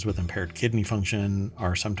 patients with impaired kidney function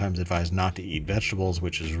are sometimes advised not to eat vegetables,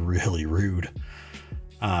 which is really rude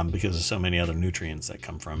because of so many other nutrients that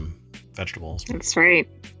come from vegetables. That's right.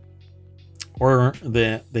 Or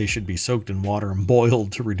they should be soaked in water and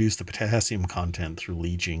boiled to reduce the potassium content through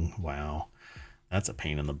leaching. Wow, that's a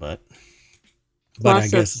pain in the butt. But plus,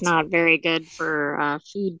 I guess it's not very good for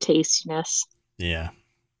food tastiness. Yeah.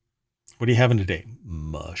 What are you having today?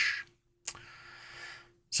 Mush.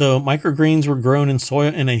 So microgreens were grown in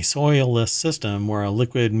a soilless system where a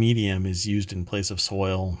liquid medium is used in place of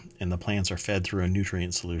soil, and the plants are fed through a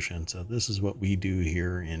nutrient solution. So this is what we do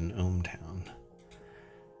here in ohmTown.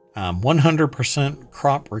 100%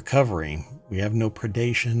 crop recovery. We have no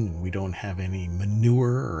predation. We don't have any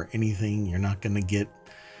manure or anything. You're not going to get,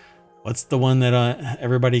 what's the one that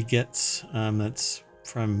everybody gets that's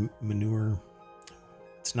from manure?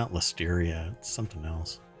 It's not listeria. It's something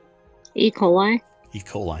else. E. coli. E.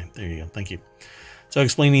 coli. There you go. Thank you. So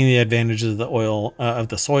explaining the advantages of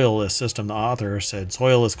the soilless system, the author said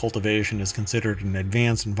soilless cultivation is considered an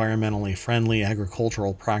advanced, environmentally friendly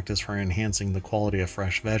agricultural practice for enhancing the quality of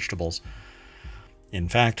fresh vegetables. In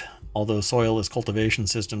fact, although soilless cultivation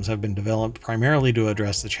systems have been developed primarily to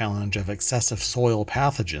address the challenge of excessive soil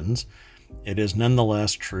pathogens, it is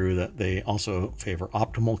nonetheless true that they also favor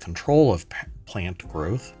optimal control of plant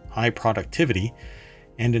growth, high productivity,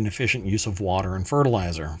 and an efficient use of water and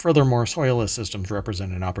fertilizer. Furthermore, soilless systems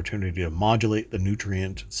represent an opportunity to modulate the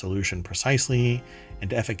nutrient solution precisely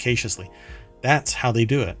and efficaciously. That's how they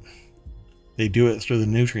do it. They do it through the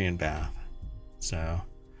nutrient bath. So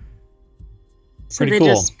they cool.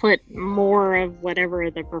 Just put more of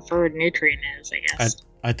whatever the preferred nutrient is, I guess.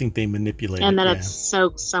 I think they manipulate and it. And then it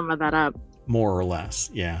soaks some of that up. More or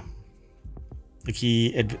less, yeah. The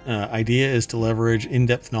key idea is to leverage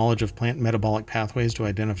in-depth knowledge of plant metabolic pathways to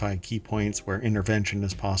identify key points where intervention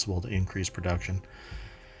is possible to increase production.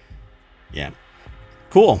 Yeah.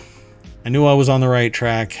 Cool. I knew I was on the right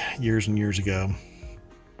track years and years ago.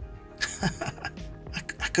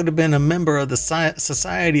 I could have been a member of the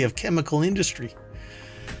Society of Chemical Industry.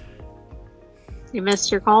 You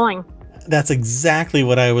missed your calling. That's exactly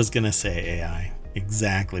what I was going to say, AI.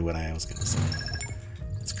 Exactly what I was going to say.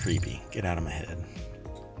 It's creepy. Get out of my head.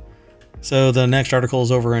 So the next article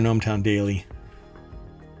is over in ohmTown Daily.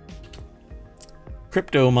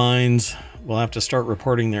 Crypto mines will have to start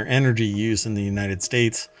reporting their energy use in the United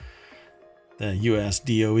States. The US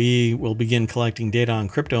DOE will begin collecting data on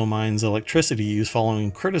crypto mines' electricity use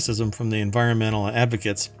following criticism from the environmental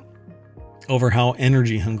advocates over how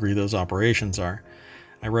energy hungry those operations are.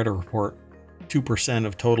 I read a report 2%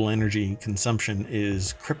 of total energy consumption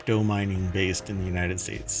is crypto mining based in the United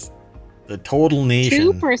States. The total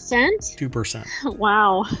nation. 2%? 2%.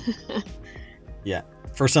 Wow. Yeah.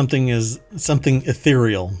 For something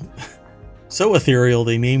ethereal. So ethereal,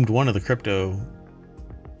 they named one of the crypto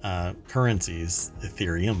currencies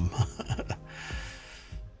Ethereum.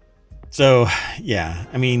 So, yeah.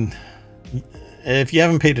 I mean, if you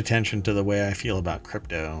haven't paid attention to the way I feel about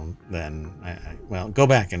crypto, then, go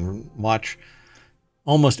back and watch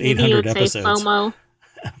almost 800 episodes. FOMO.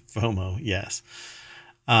 FOMO, yes.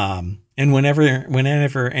 And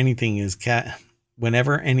whenever anything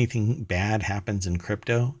bad happens in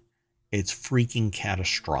crypto, it's freaking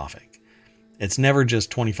catastrophic. It's never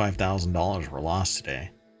just $25,000 were lost today.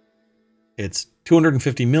 It's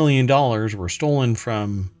 $250 million were stolen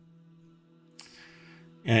from,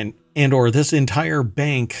 and or this entire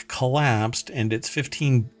bank collapsed, and its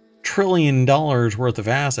 $15 trillion worth of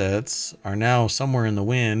assets are now somewhere in the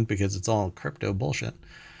wind because it's all crypto bullshit.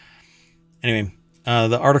 Anyway,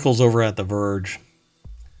 the article's over at The Verge.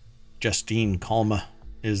 Justine Kalma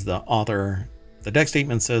is the author. The deck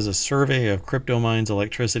statement says a survey of crypto mines'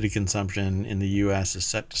 electricity consumption in the U.S. is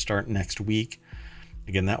set to start next week.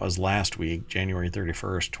 Again, that was last week, January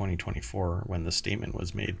 31st, 2024, when the statement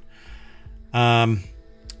was made.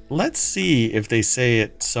 Let's see if they say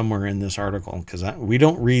it somewhere in this article, because we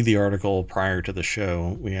don't read the article prior to the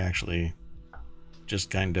show. We actually just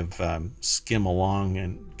kind of skim along,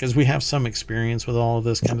 and because we have some experience with all of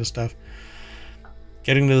this kind of stuff.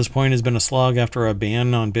 Getting to this point has been a slog. After a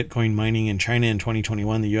ban on Bitcoin mining in China in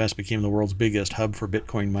 2021, the U.S. became the world's biggest hub for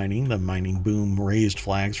Bitcoin mining. The mining boom raised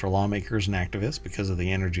flags for lawmakers and activists because of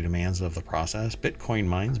the energy demands of the process. Bitcoin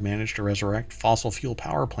mines managed to resurrect fossil fuel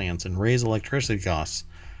power plants and raise electricity costs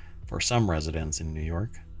for some residents in New York.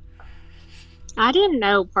 I didn't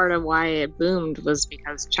know part of why it boomed was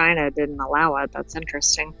because China didn't allow it. That's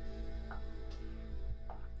interesting.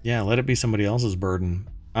 Yeah, let it be somebody else's burden.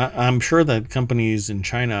 I'm sure that companies in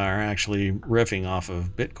China are actually riffing off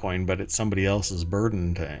of Bitcoin, but it's somebody else's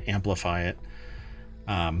burden to amplify it.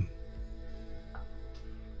 But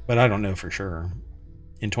I don't know for sure.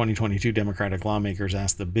 In 2022, Democratic lawmakers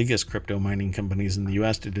asked the biggest crypto mining companies in the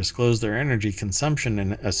U.S. to disclose their energy consumption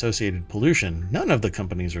and associated pollution. None of the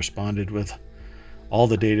companies responded with all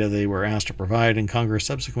the data they were asked to provide, and Congress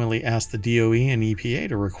subsequently asked the DOE and EPA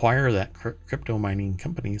to require that crypto mining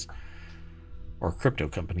companies, or crypto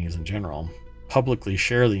companies in general, publicly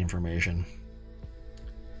share the information.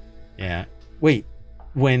 Yeah. Wait,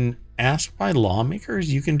 when asked by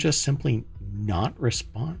lawmakers, you can just simply not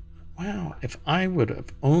respond? Wow, if I would have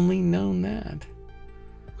only known that.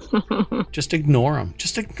 Just ignore them.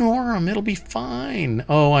 Just ignore them. It'll be fine.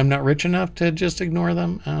 Oh, I'm not rich enough to just ignore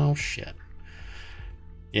them? Oh, shit.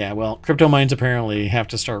 Yeah, well, crypto mines apparently have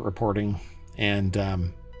to start reporting. And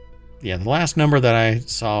yeah, the last number that I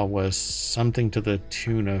saw was something to the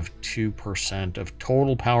tune of 2% of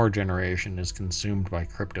total power generation is consumed by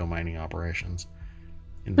crypto mining operations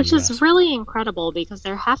in the Which US. is really incredible because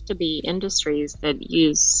there have to be industries that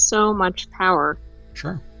use so much power.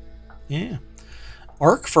 Sure. Yeah.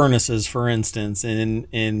 Arc furnaces, for instance,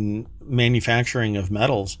 in manufacturing of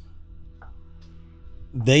metals,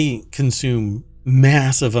 they consume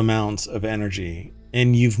massive amounts of energy.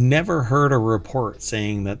 And you've never heard a report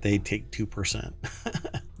saying that they take 2%.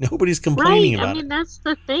 Nobody's complaining about it. I mean, that's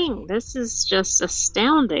the thing. This is just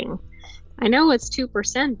astounding. I know it's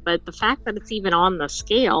 2%, but the fact that it's even on the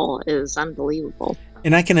scale is unbelievable.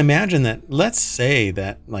 And I can imagine that, let's say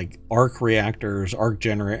that like arc reactors,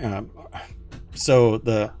 so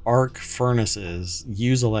the arc furnaces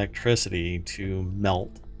use electricity to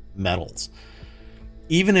melt metals.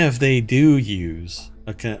 Even if they do use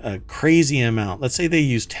a crazy amount, let's say they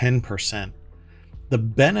use 10%, the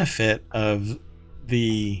benefit of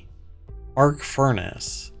the arc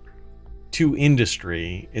furnace to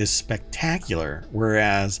industry is spectacular,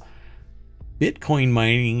 whereas Bitcoin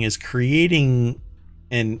mining is creating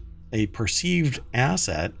a perceived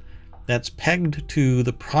asset that's pegged to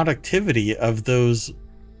the productivity of those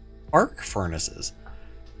arc furnaces.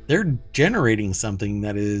 They're generating something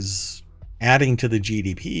that is adding to the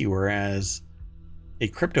GDP, whereas a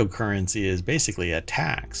cryptocurrency is basically a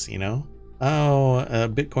tax, you know? Oh,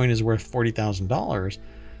 Bitcoin is worth $40,000,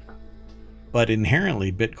 but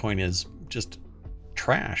inherently Bitcoin is just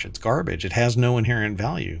trash. It's garbage. It has no inherent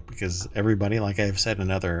value because everybody, like I've said in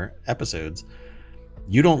other episodes,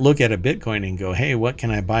 you don't look at a Bitcoin and go, hey, what can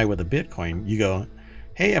I buy with a Bitcoin? You go,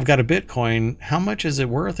 hey, I've got a Bitcoin. How much is it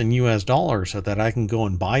worth in US dollars so that I can go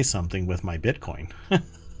and buy something with my Bitcoin?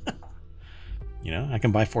 You know, I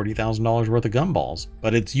can buy $40,000 worth of gumballs,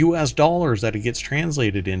 but it's US dollars that it gets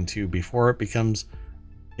translated into before it becomes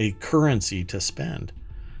a currency to spend.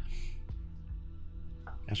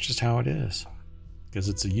 That's just how it is, because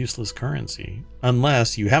it's a useless currency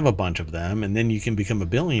unless you have a bunch of them, and then you can become a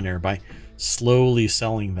billionaire by slowly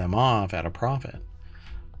selling them off at a profit.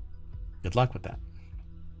 Good luck with that.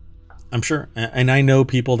 I'm sure, and I know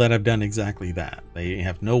people that have done exactly that. They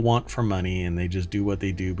have no want for money and they just do what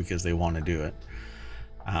they do because they want to do it.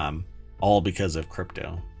 All because of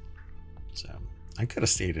crypto. So I could have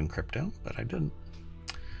stayed in crypto, but I didn't.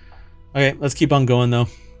 Okay, let's keep on going though.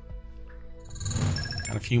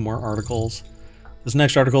 Got a few more articles. This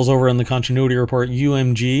next article is over in the Continuity Report.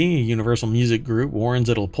 UMG, Universal Music Group, warns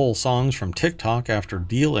it'll pull songs from TikTok after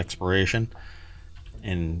deal expiration.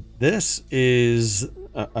 And this is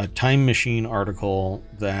a time machine article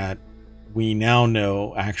that we now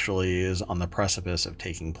know actually is on the precipice of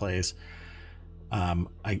taking place.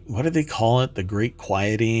 What do they call it? The Great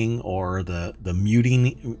Quieting, or the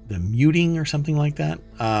muting or something like that.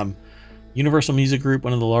 Universal Music Group,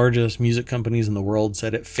 one of the largest music companies in the world,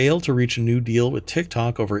 said it failed to reach a new deal with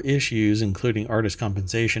TikTok over issues including artist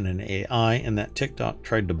compensation and AI, and that TikTok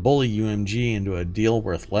tried to bully UMG into a deal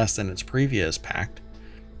worth less than its previous pact.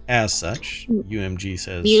 As such, UMG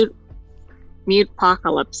says...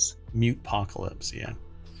 Mute-pocalypse. Mute-pocalypse, yeah.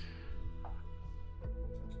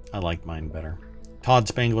 I like mine better. Todd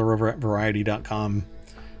Spangler over at Variety.com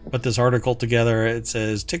put this article together. It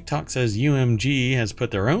says, TikTok says UMG has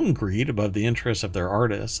put their own greed above the interests of their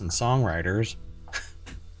artists and songwriters.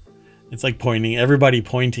 It's like everybody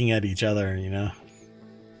pointing at each other, you know?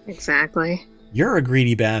 Exactly. You're a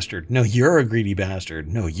greedy bastard. No, you're a greedy bastard.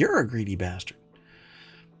 No, you're a greedy bastard.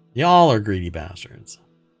 Y'all are greedy bastards.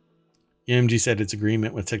 UMG said its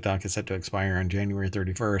agreement with TikTok is set to expire on January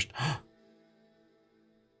 31st.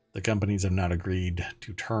 The companies have not agreed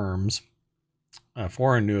to terms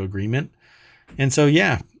for a new agreement. And so,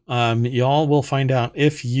 yeah, y'all will find out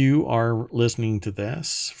if you are listening to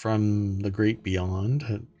this from the great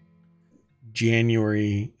beyond,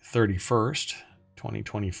 January 31st,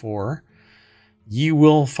 2024. You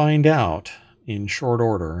will find out in short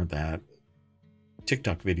order that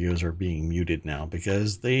TikTok videos are being muted now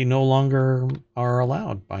because they no longer are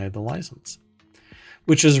allowed by the license,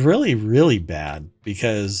 which is really, really bad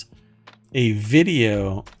because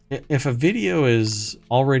if a video is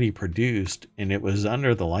already produced and it was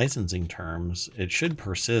under the licensing terms, it should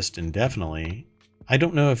persist indefinitely. I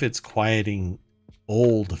don't know if it's quieting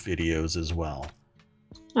old videos as well.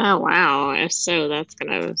 Oh, wow. If so, that's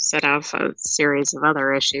going to set off a series of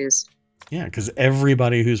other issues. Yeah, because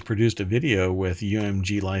everybody who's produced a video with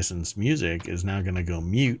UMG licensed music is now going to go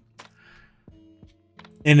mute.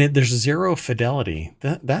 And there's zero fidelity.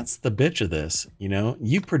 That's the bitch of this. You know,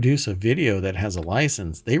 you produce a video that has a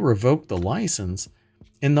license, they revoke the license,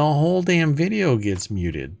 and the whole damn video gets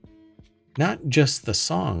muted. Not just the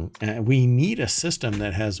song. We need a system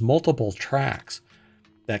that has multiple tracks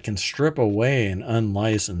that can strip away an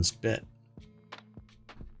unlicensed bit.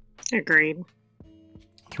 Agreed.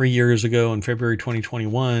 3 years ago in February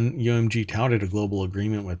 2021, UMG touted a global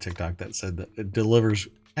agreement with TikTok that said that it delivers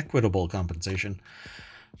equitable compensation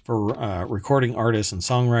for recording artists and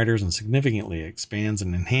songwriters and significantly expands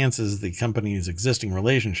and enhances the company's existing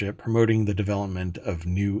relationship, promoting the development of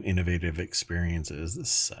new innovative experiences. This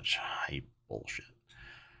is such hype bullshit.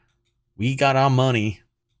 We got our money.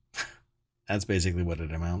 That's basically what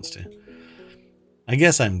it amounts to. I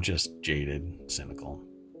guess I'm just jaded, cynical.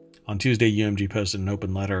 On Tuesday, UMG posted an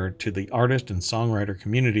open letter to the artist and songwriter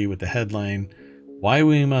community with the headline, "Why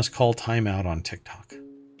We Must Call Timeout on TikTok."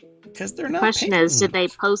 Because they're not. The question is, did they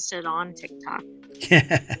post it on TikTok?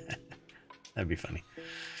 Yeah, that'd be funny.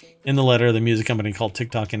 In the letter, the music company called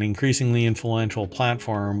TikTok an increasingly influential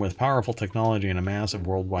platform with powerful technology and a massive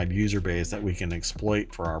worldwide user base that we can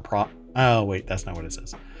exploit for our Oh, wait, that's not what it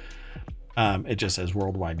says. It just says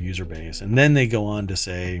worldwide user base. And then they go on to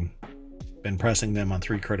say, been pressing them on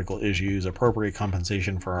 3 critical issues: appropriate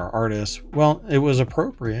compensation for our artists. Well, it was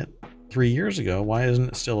appropriate 3 years ago. Why isn't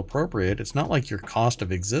it still appropriate? It's not like your cost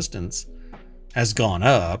of existence has gone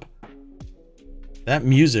up. That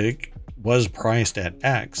music was priced at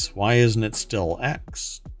X. Why isn't it still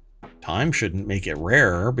X? Time shouldn't make it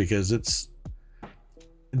rarer because it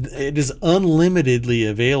is unlimitedly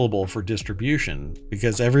available for distribution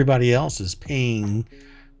because everybody else is paying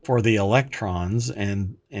for the electrons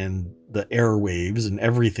and the airwaves and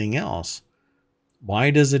everything else.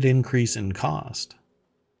 Why does it increase in cost?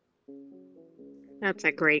 That's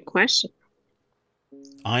a great question.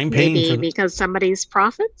 I'm paying Maybe because somebody's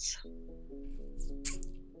profits?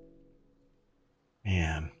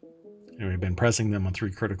 Man. And we've been pressing them on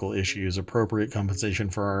 3 critical issues: appropriate compensation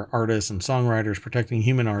for our artists and songwriters, protecting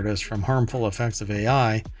human artists from harmful effects of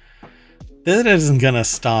AI. That isn't going to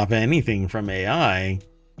stop anything from AI.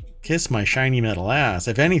 Kiss my shiny metal ass.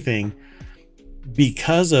 If anything,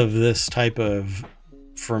 because of this type of,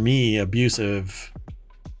 for me, abusive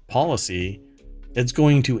policy, it's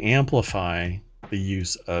going to amplify the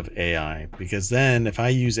use of AI. Because then if I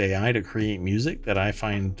use AI to create music that I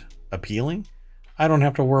find appealing, I don't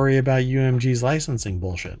have to worry about UMG's licensing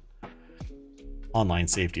bullshit. Online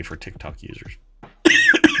safety for TikTok users.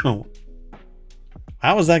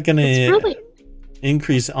 How is that going to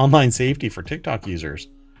increase online safety for TikTok users?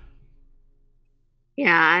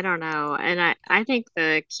 Yeah, I don't know. And I think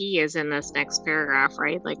the key is in this next paragraph,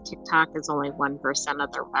 right? Like TikTok is only 1%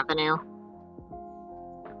 of their revenue.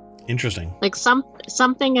 Interesting. Like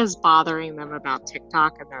something is bothering them about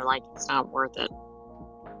TikTok and they're like, it's not worth it.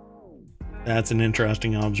 That's an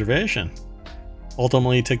interesting observation.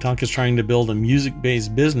 Ultimately, TikTok is trying to build a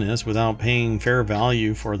music-based business without paying fair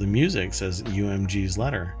value for the music, says UMG's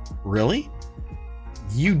letter. Really?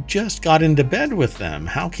 You just got into bed with them.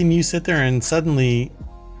 How can you sit there and suddenly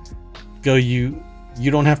go, you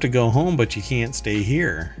don't have to go home, but you can't stay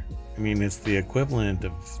here? I mean, it's the equivalent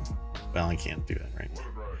of, well, I can't do it right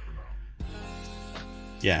now.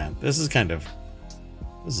 Yeah, this is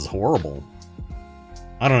horrible.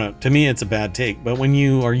 I don't know. To me, it's a bad take. But when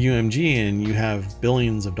you are UMG and you have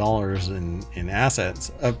billions of dollars in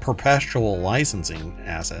assets, perpetual licensing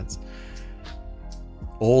assets,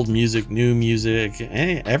 old music, new music,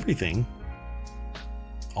 everything,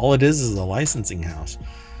 All it is a licensing house.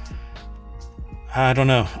 I don't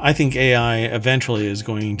know. I think AI eventually is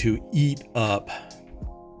going to eat up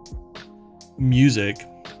music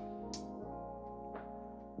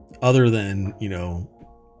other than,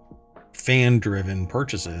 fan-driven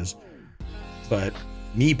purchases. But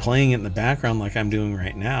me playing it in the background like I'm doing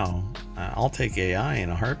right now, I'll take AI in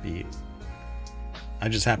a heartbeat. I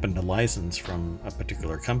just happened to license from a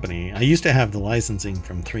particular company. I used to have the licensing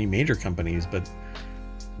from 3 major companies, but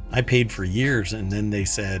I paid for years, and then they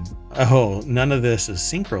said, oh, none of this is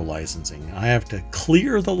synchro licensing. I have to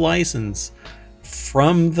clear the license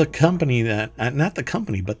from the company that, not the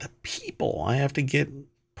company, but the people. I have to get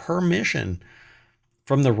permission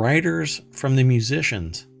from the writers, from the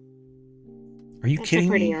musicians. Are you kidding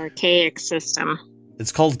me? It's a pretty archaic system.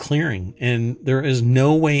 It's called clearing, and there is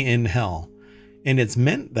no way in hell. And it's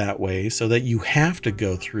meant that way so that you have to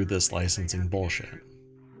go through this licensing bullshit.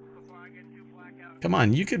 Come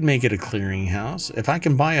on, you could make it a clearinghouse. If I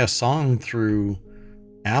can buy a song through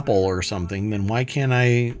Apple or something, then why can't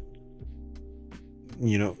I,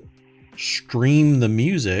 stream the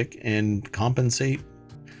music and compensate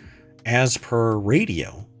as per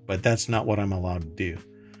radio? But that's not what I'm allowed to do.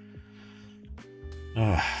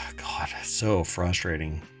 Oh, God, so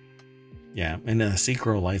frustrating. Yeah, and a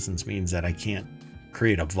synchro license means that I can't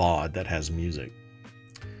create a VOD that has music.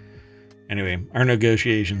 Anyway, our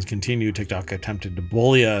negotiations continue. TikTok attempted to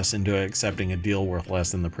bully us into accepting a deal worth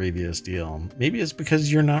less than the previous deal. Maybe it's because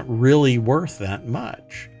you're not really worth that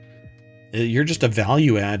much. You're just a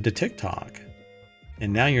value add to TikTok.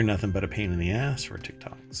 And now you're nothing but a pain in the ass for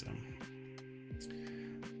TikTok. So.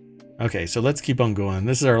 Okay, so let's keep on going.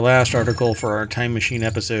 This is our last article for our time machine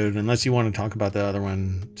episode, unless you want to talk about the other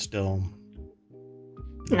one still.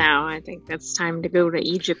 No, I think it's time to go to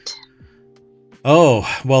Egypt. Oh,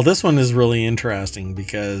 well, this one is really interesting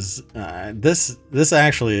because this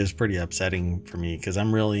actually is pretty upsetting for me because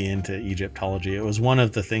I'm really into Egyptology. It was one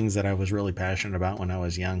of the things that I was really passionate about when I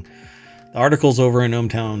was young. The article's over in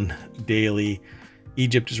ohmTown Daily.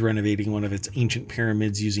 Egypt is renovating one of its ancient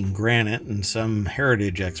pyramids using granite, and some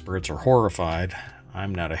heritage experts are horrified.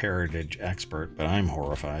 I'm not a heritage expert, but I'm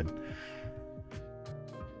horrified.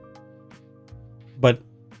 But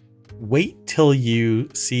wait till you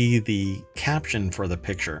see the caption for the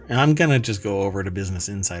picture. And I'm going to just go over to Business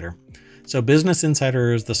Insider. So Business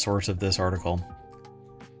Insider is the source of this article.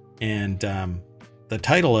 And the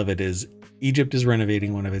title of it is, Egypt is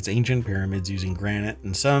renovating one of its ancient pyramids using granite,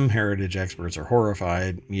 and some heritage experts are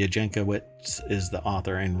horrified. Mia Jenkowitz is the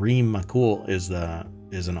author, and Reem Makul is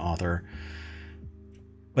an author.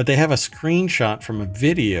 But they have a screenshot from a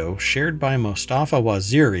video shared by Mustafa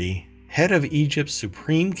Waziri, head of Egypt's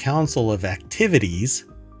Supreme Council of Activities,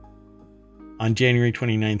 on January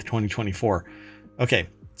 29th, 2024. Okay,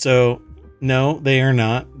 so no, they are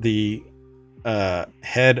not the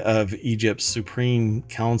head of Egypt's Supreme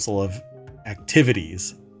Council of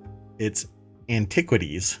Activities. It's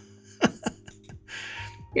Antiquities.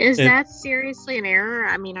 Is that seriously an error?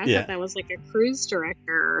 I mean, I thought that was like a cruise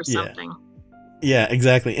director or something. Yeah,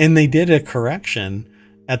 exactly. And they did a correction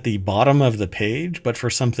at the bottom of the page, but for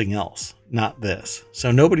something else, not this.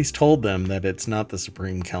 So nobody's told them that it's not the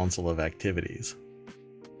Supreme Council of Activities.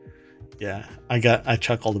 Yeah, I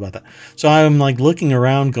chuckled about that. So I'm like looking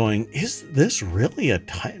around going, is this really a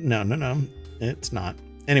No, it's not.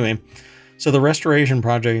 Anyway, so the restoration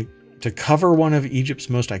project to cover one of Egypt's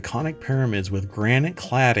most iconic pyramids with granite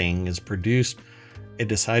cladding has produced a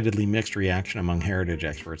decidedly mixed reaction among heritage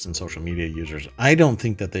experts and social media users. I don't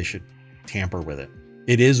think that they should tamper with it.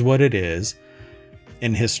 It is what it is,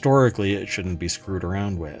 and historically it shouldn't be screwed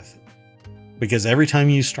around with. Because every time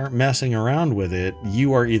you start messing around with it,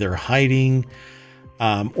 you are either hiding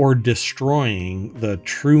or destroying the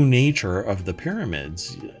true nature of the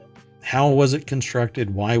pyramids. How was it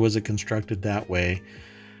constructed? Why was it constructed that way?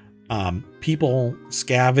 People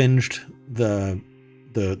scavenged the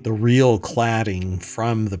real cladding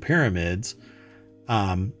from the pyramids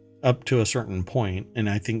up to a certain point, and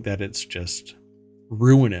I think that it's just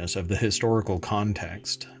ruinous of the historical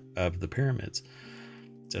context of the pyramids.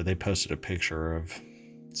 So they posted a picture of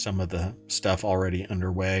some of the stuff already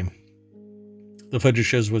underway. The footage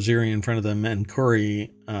shows Waziri in front of the Menkaure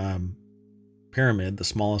pyramid, the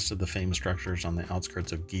smallest of the famous structures on the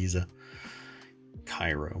outskirts of Giza,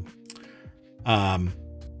 Cairo.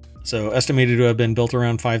 So estimated to have been built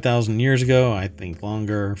around 5,000 years ago, I think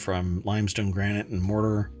longer, from limestone, granite, and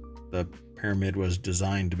mortar. The pyramid was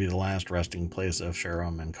designed to be the last resting place of Pharaoh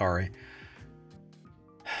Menkaure.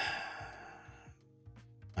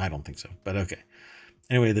 I don't think so, but okay.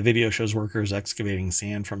 Anyway, the video shows workers excavating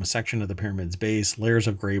sand from a section of the pyramid's base. Layers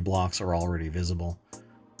of gray blocks are already visible.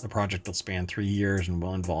 The project will span 3 years and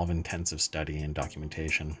will involve intensive study and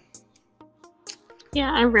documentation.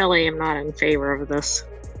 Yeah, I really am not in favor of this.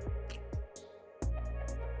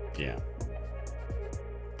 Yeah.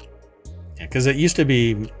 Yeah, because it used to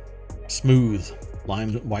be smooth,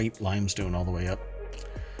 white limestone all the way up.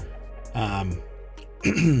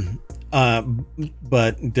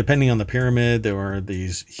 But depending on the pyramid, there were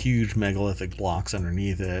these huge megalithic blocks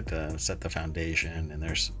underneath it to set the foundation, and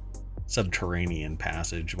there's subterranean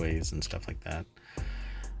passageways and stuff like that.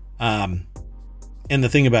 And the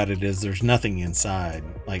thing about it is there's nothing inside.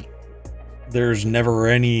 Like, there's never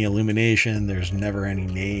any illumination, there's never any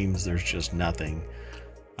names, there's just nothing.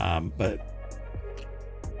 But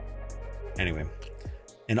anyway,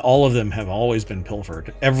 and all of them have always been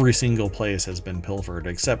pilfered. Every single place has been pilfered,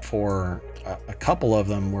 except for a couple of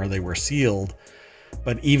them where they were sealed.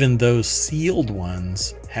 But even those sealed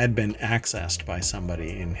ones had been accessed by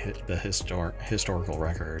somebody in the historical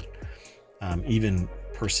record, even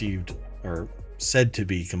perceived or said to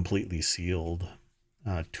be completely sealed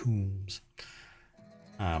tombs.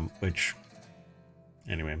 Which,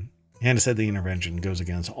 anyway, Hannah said the intervention goes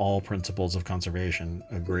against all principles of conservation.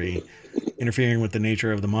 Agree. Interfering with the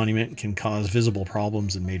nature of the monument can cause visible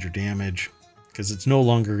problems and major damage because it's no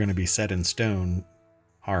longer going to be set in stone.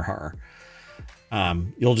 Har har.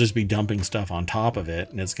 You'll just be dumping stuff on top of it,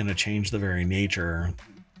 and it's going to change the very nature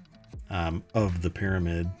of the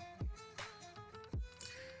pyramid.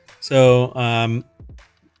 So,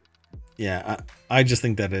 yeah, I just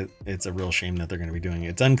think that it's a real shame that they're going to be doing it.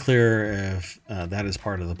 It's unclear if that is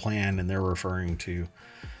part of the plan, and they're referring to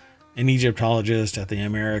an Egyptologist at the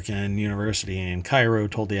American University in Cairo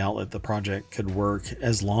told the outlet the project could work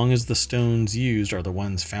as long as the stones used are the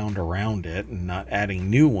ones found around it and not adding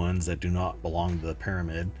new ones that do not belong to the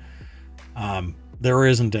pyramid. There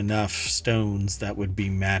isn't enough stones that would be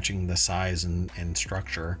matching the size and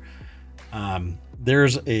structure.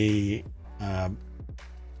 There's a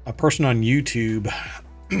person on YouTube,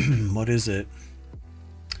 what is it?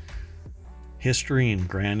 History in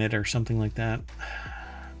Granite or something like that.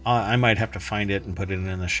 I might have to find it and put it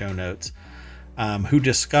in the show notes. Who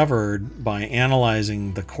discovered by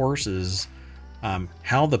analyzing the courses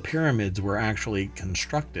how the pyramids were actually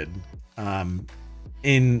constructed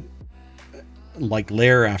in like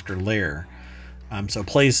layer after layer. So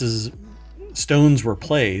stones were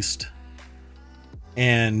placed,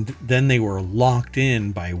 and then they were locked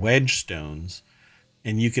in by wedge stones,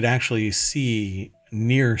 and you could actually see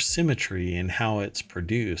near symmetry in how it's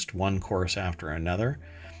produced, one course after another.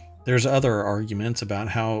 There's other arguments about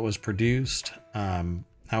how it was produced, how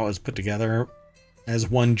it was put together as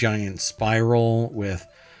one giant spiral with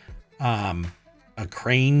a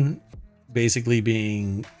crane basically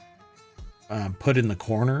being put in the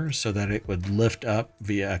corners so that it would lift up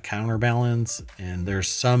via a counterbalance. And there's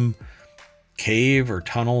some cave or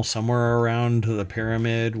tunnel somewhere around the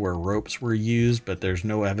pyramid where ropes were used, but there's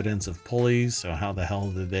no evidence of pulleys. So how the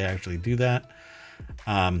hell did they actually do that?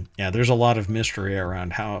 Yeah, there's a lot of mystery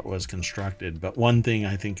around how it was constructed, but one thing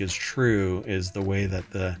I think is true is the way that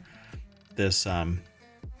this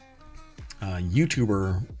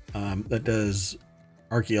YouTuber that does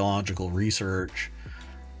archaeological research.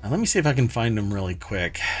 Let me see if I can find him really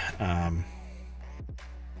quick.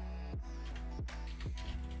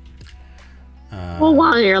 Well,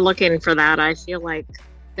 while you're looking for that, I feel like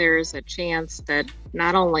there's a chance that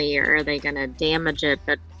not only are they going to damage it,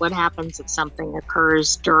 but what happens if something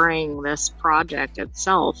occurs during this project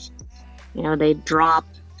itself? You know, they drop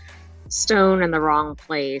stone in the wrong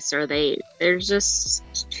place, or there's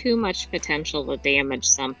just too much potential to damage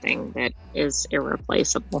something that is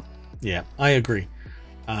irreplaceable. Yeah, I agree.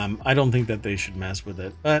 I don't think that they should mess with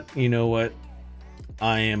it, but you know what?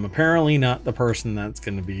 I am apparently not the person that's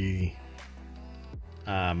going to be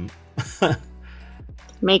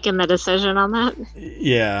making the decision on that.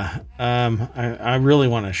 Yeah. I really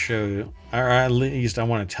want to show you, or at least I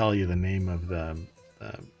want to tell you the name of the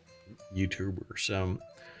YouTuber. So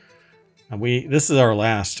this is our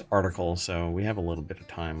last article, so we have a little bit of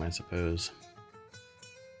time, I suppose.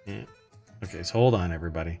 Yeah. Okay, so hold on,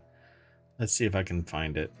 everybody. Let's see if I can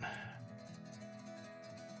find it. I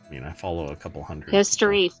mean, I follow a couple hundred.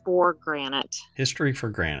 History for Granite. History for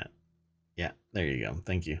Granite. Yeah, there you go.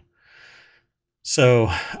 Thank you. So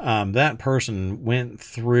that person went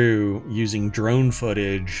through using drone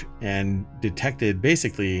footage and detected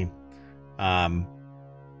basically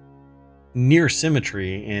near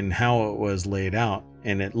symmetry in how it was laid out.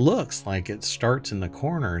 And it looks like it starts in the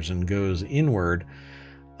corners and goes inward.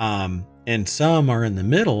 And some are in the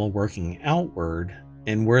middle working outward.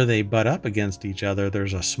 And where they butt up against each other,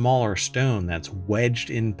 there's a smaller stone that's wedged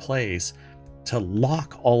in place to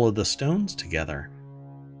lock all of the stones together.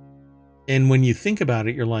 And when you think about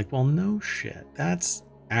it, you're like, well, no shit. That's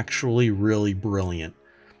actually really brilliant,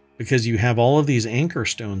 because you have all of these anchor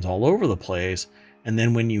stones all over the place. And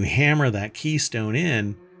then when you hammer that keystone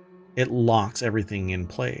in, it locks everything in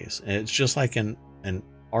place. And it's just like an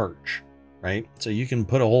arch, right? So you can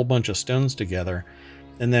put a whole bunch of stones together,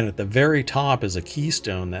 and then at the very top is a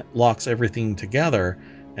keystone that locks everything together,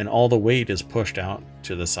 and all the weight is pushed out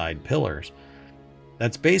to the side pillars.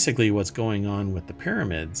 That's basically what's going on with the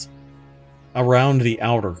pyramids around the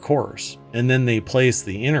outer course. And then they place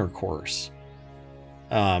the inner course.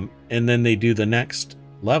 And then they do the next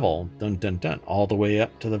level, dun dun dun, all the way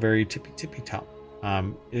up to the very tippy top.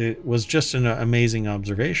 It was just an amazing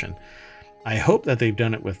observation. I hope that they've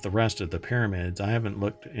done it with the rest of the pyramids. I haven't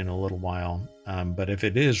looked in a little while, but if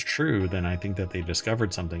it is true, then I think that they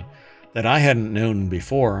discovered something that I hadn't known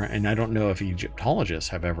before, and I don't know if Egyptologists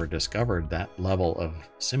have ever discovered that level of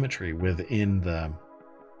symmetry within the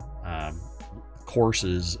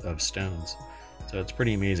courses of stones. So it's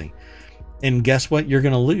pretty amazing. And guess what? You're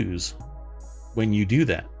going to lose when you do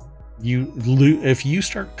that. If you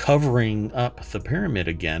start covering up the pyramid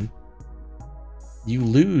again, you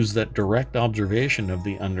lose that direct observation of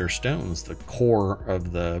the understones, the core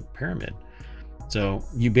of the pyramid. So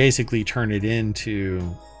you basically turn it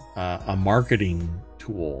into a marketing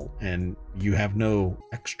tool, and you have no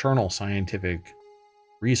external scientific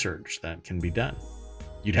research that can be done.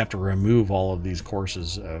 You'd have to remove all of these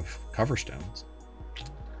courses of cover stones.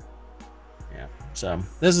 Yeah, so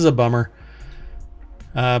this is a bummer.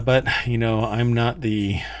 But, you know, I'm not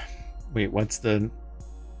the... Wait, what's the...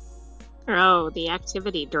 Oh, the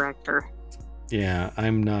activity director. Yeah,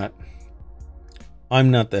 I'm not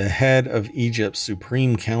the head of Egypt's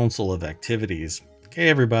Supreme Council of Activities. Okay,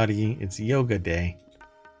 everybody, it's yoga day.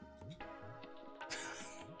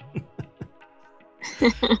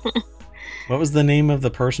 What was the name of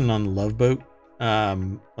the person on the Love Boat?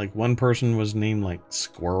 Like one person was named like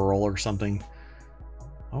Squirrel or something.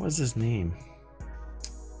 What was his name?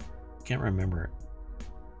 Can't remember it.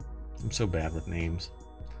 I'm so bad with names.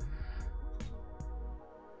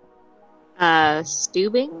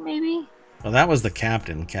 Stubing, maybe? Well, that was the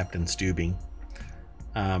captain, Captain Stubing.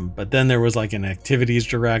 But then there was like an activities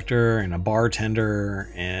director and a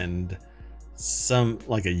bartender and some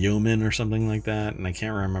like a yeoman or something like that. And I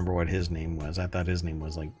can't remember what his name was. I thought his name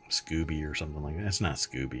was like Scooby or something like that. It's not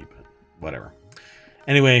Scooby, but whatever.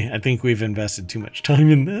 Anyway, I think we've invested too much time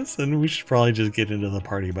in this, and we should probably just get into the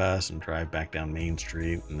party bus and drive back down Main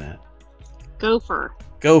Street and that. Gopher.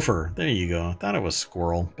 Gopher. There you go. I thought it was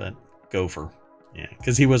squirrel, but gopher. Yeah,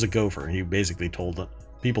 because he was a gopher. He basically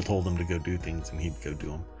people told him to go do things, and he'd go do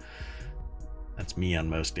them. That's me on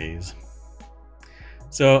most days.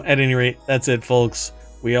 So at any rate, that's it, folks.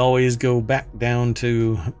 We always go back down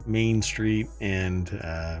to Main Street, and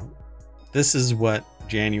this is what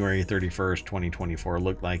January 31st, 2024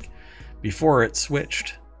 looked like before it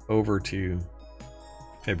switched over to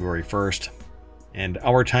February 1st. And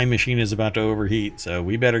our time machine is about to overheat, so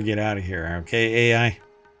we better get out of here. Okay, AI? Okay,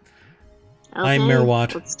 I'm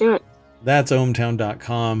Merwat. let's do it. That's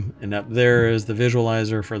ohmtown.com, and up there is the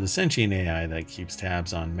visualizer for the sentient AI that keeps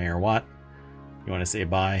tabs on Mayor Watt. You want to say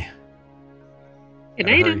bye? Good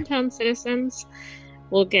night, hometown citizens.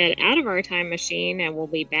 We'll get out of our time machine, and we'll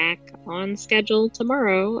be back on schedule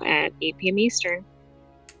tomorrow at 8 p.m. Eastern.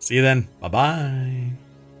 See you then. Bye-bye.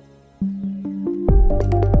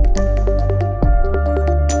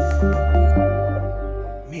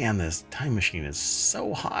 Man, this time machine is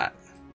so hot.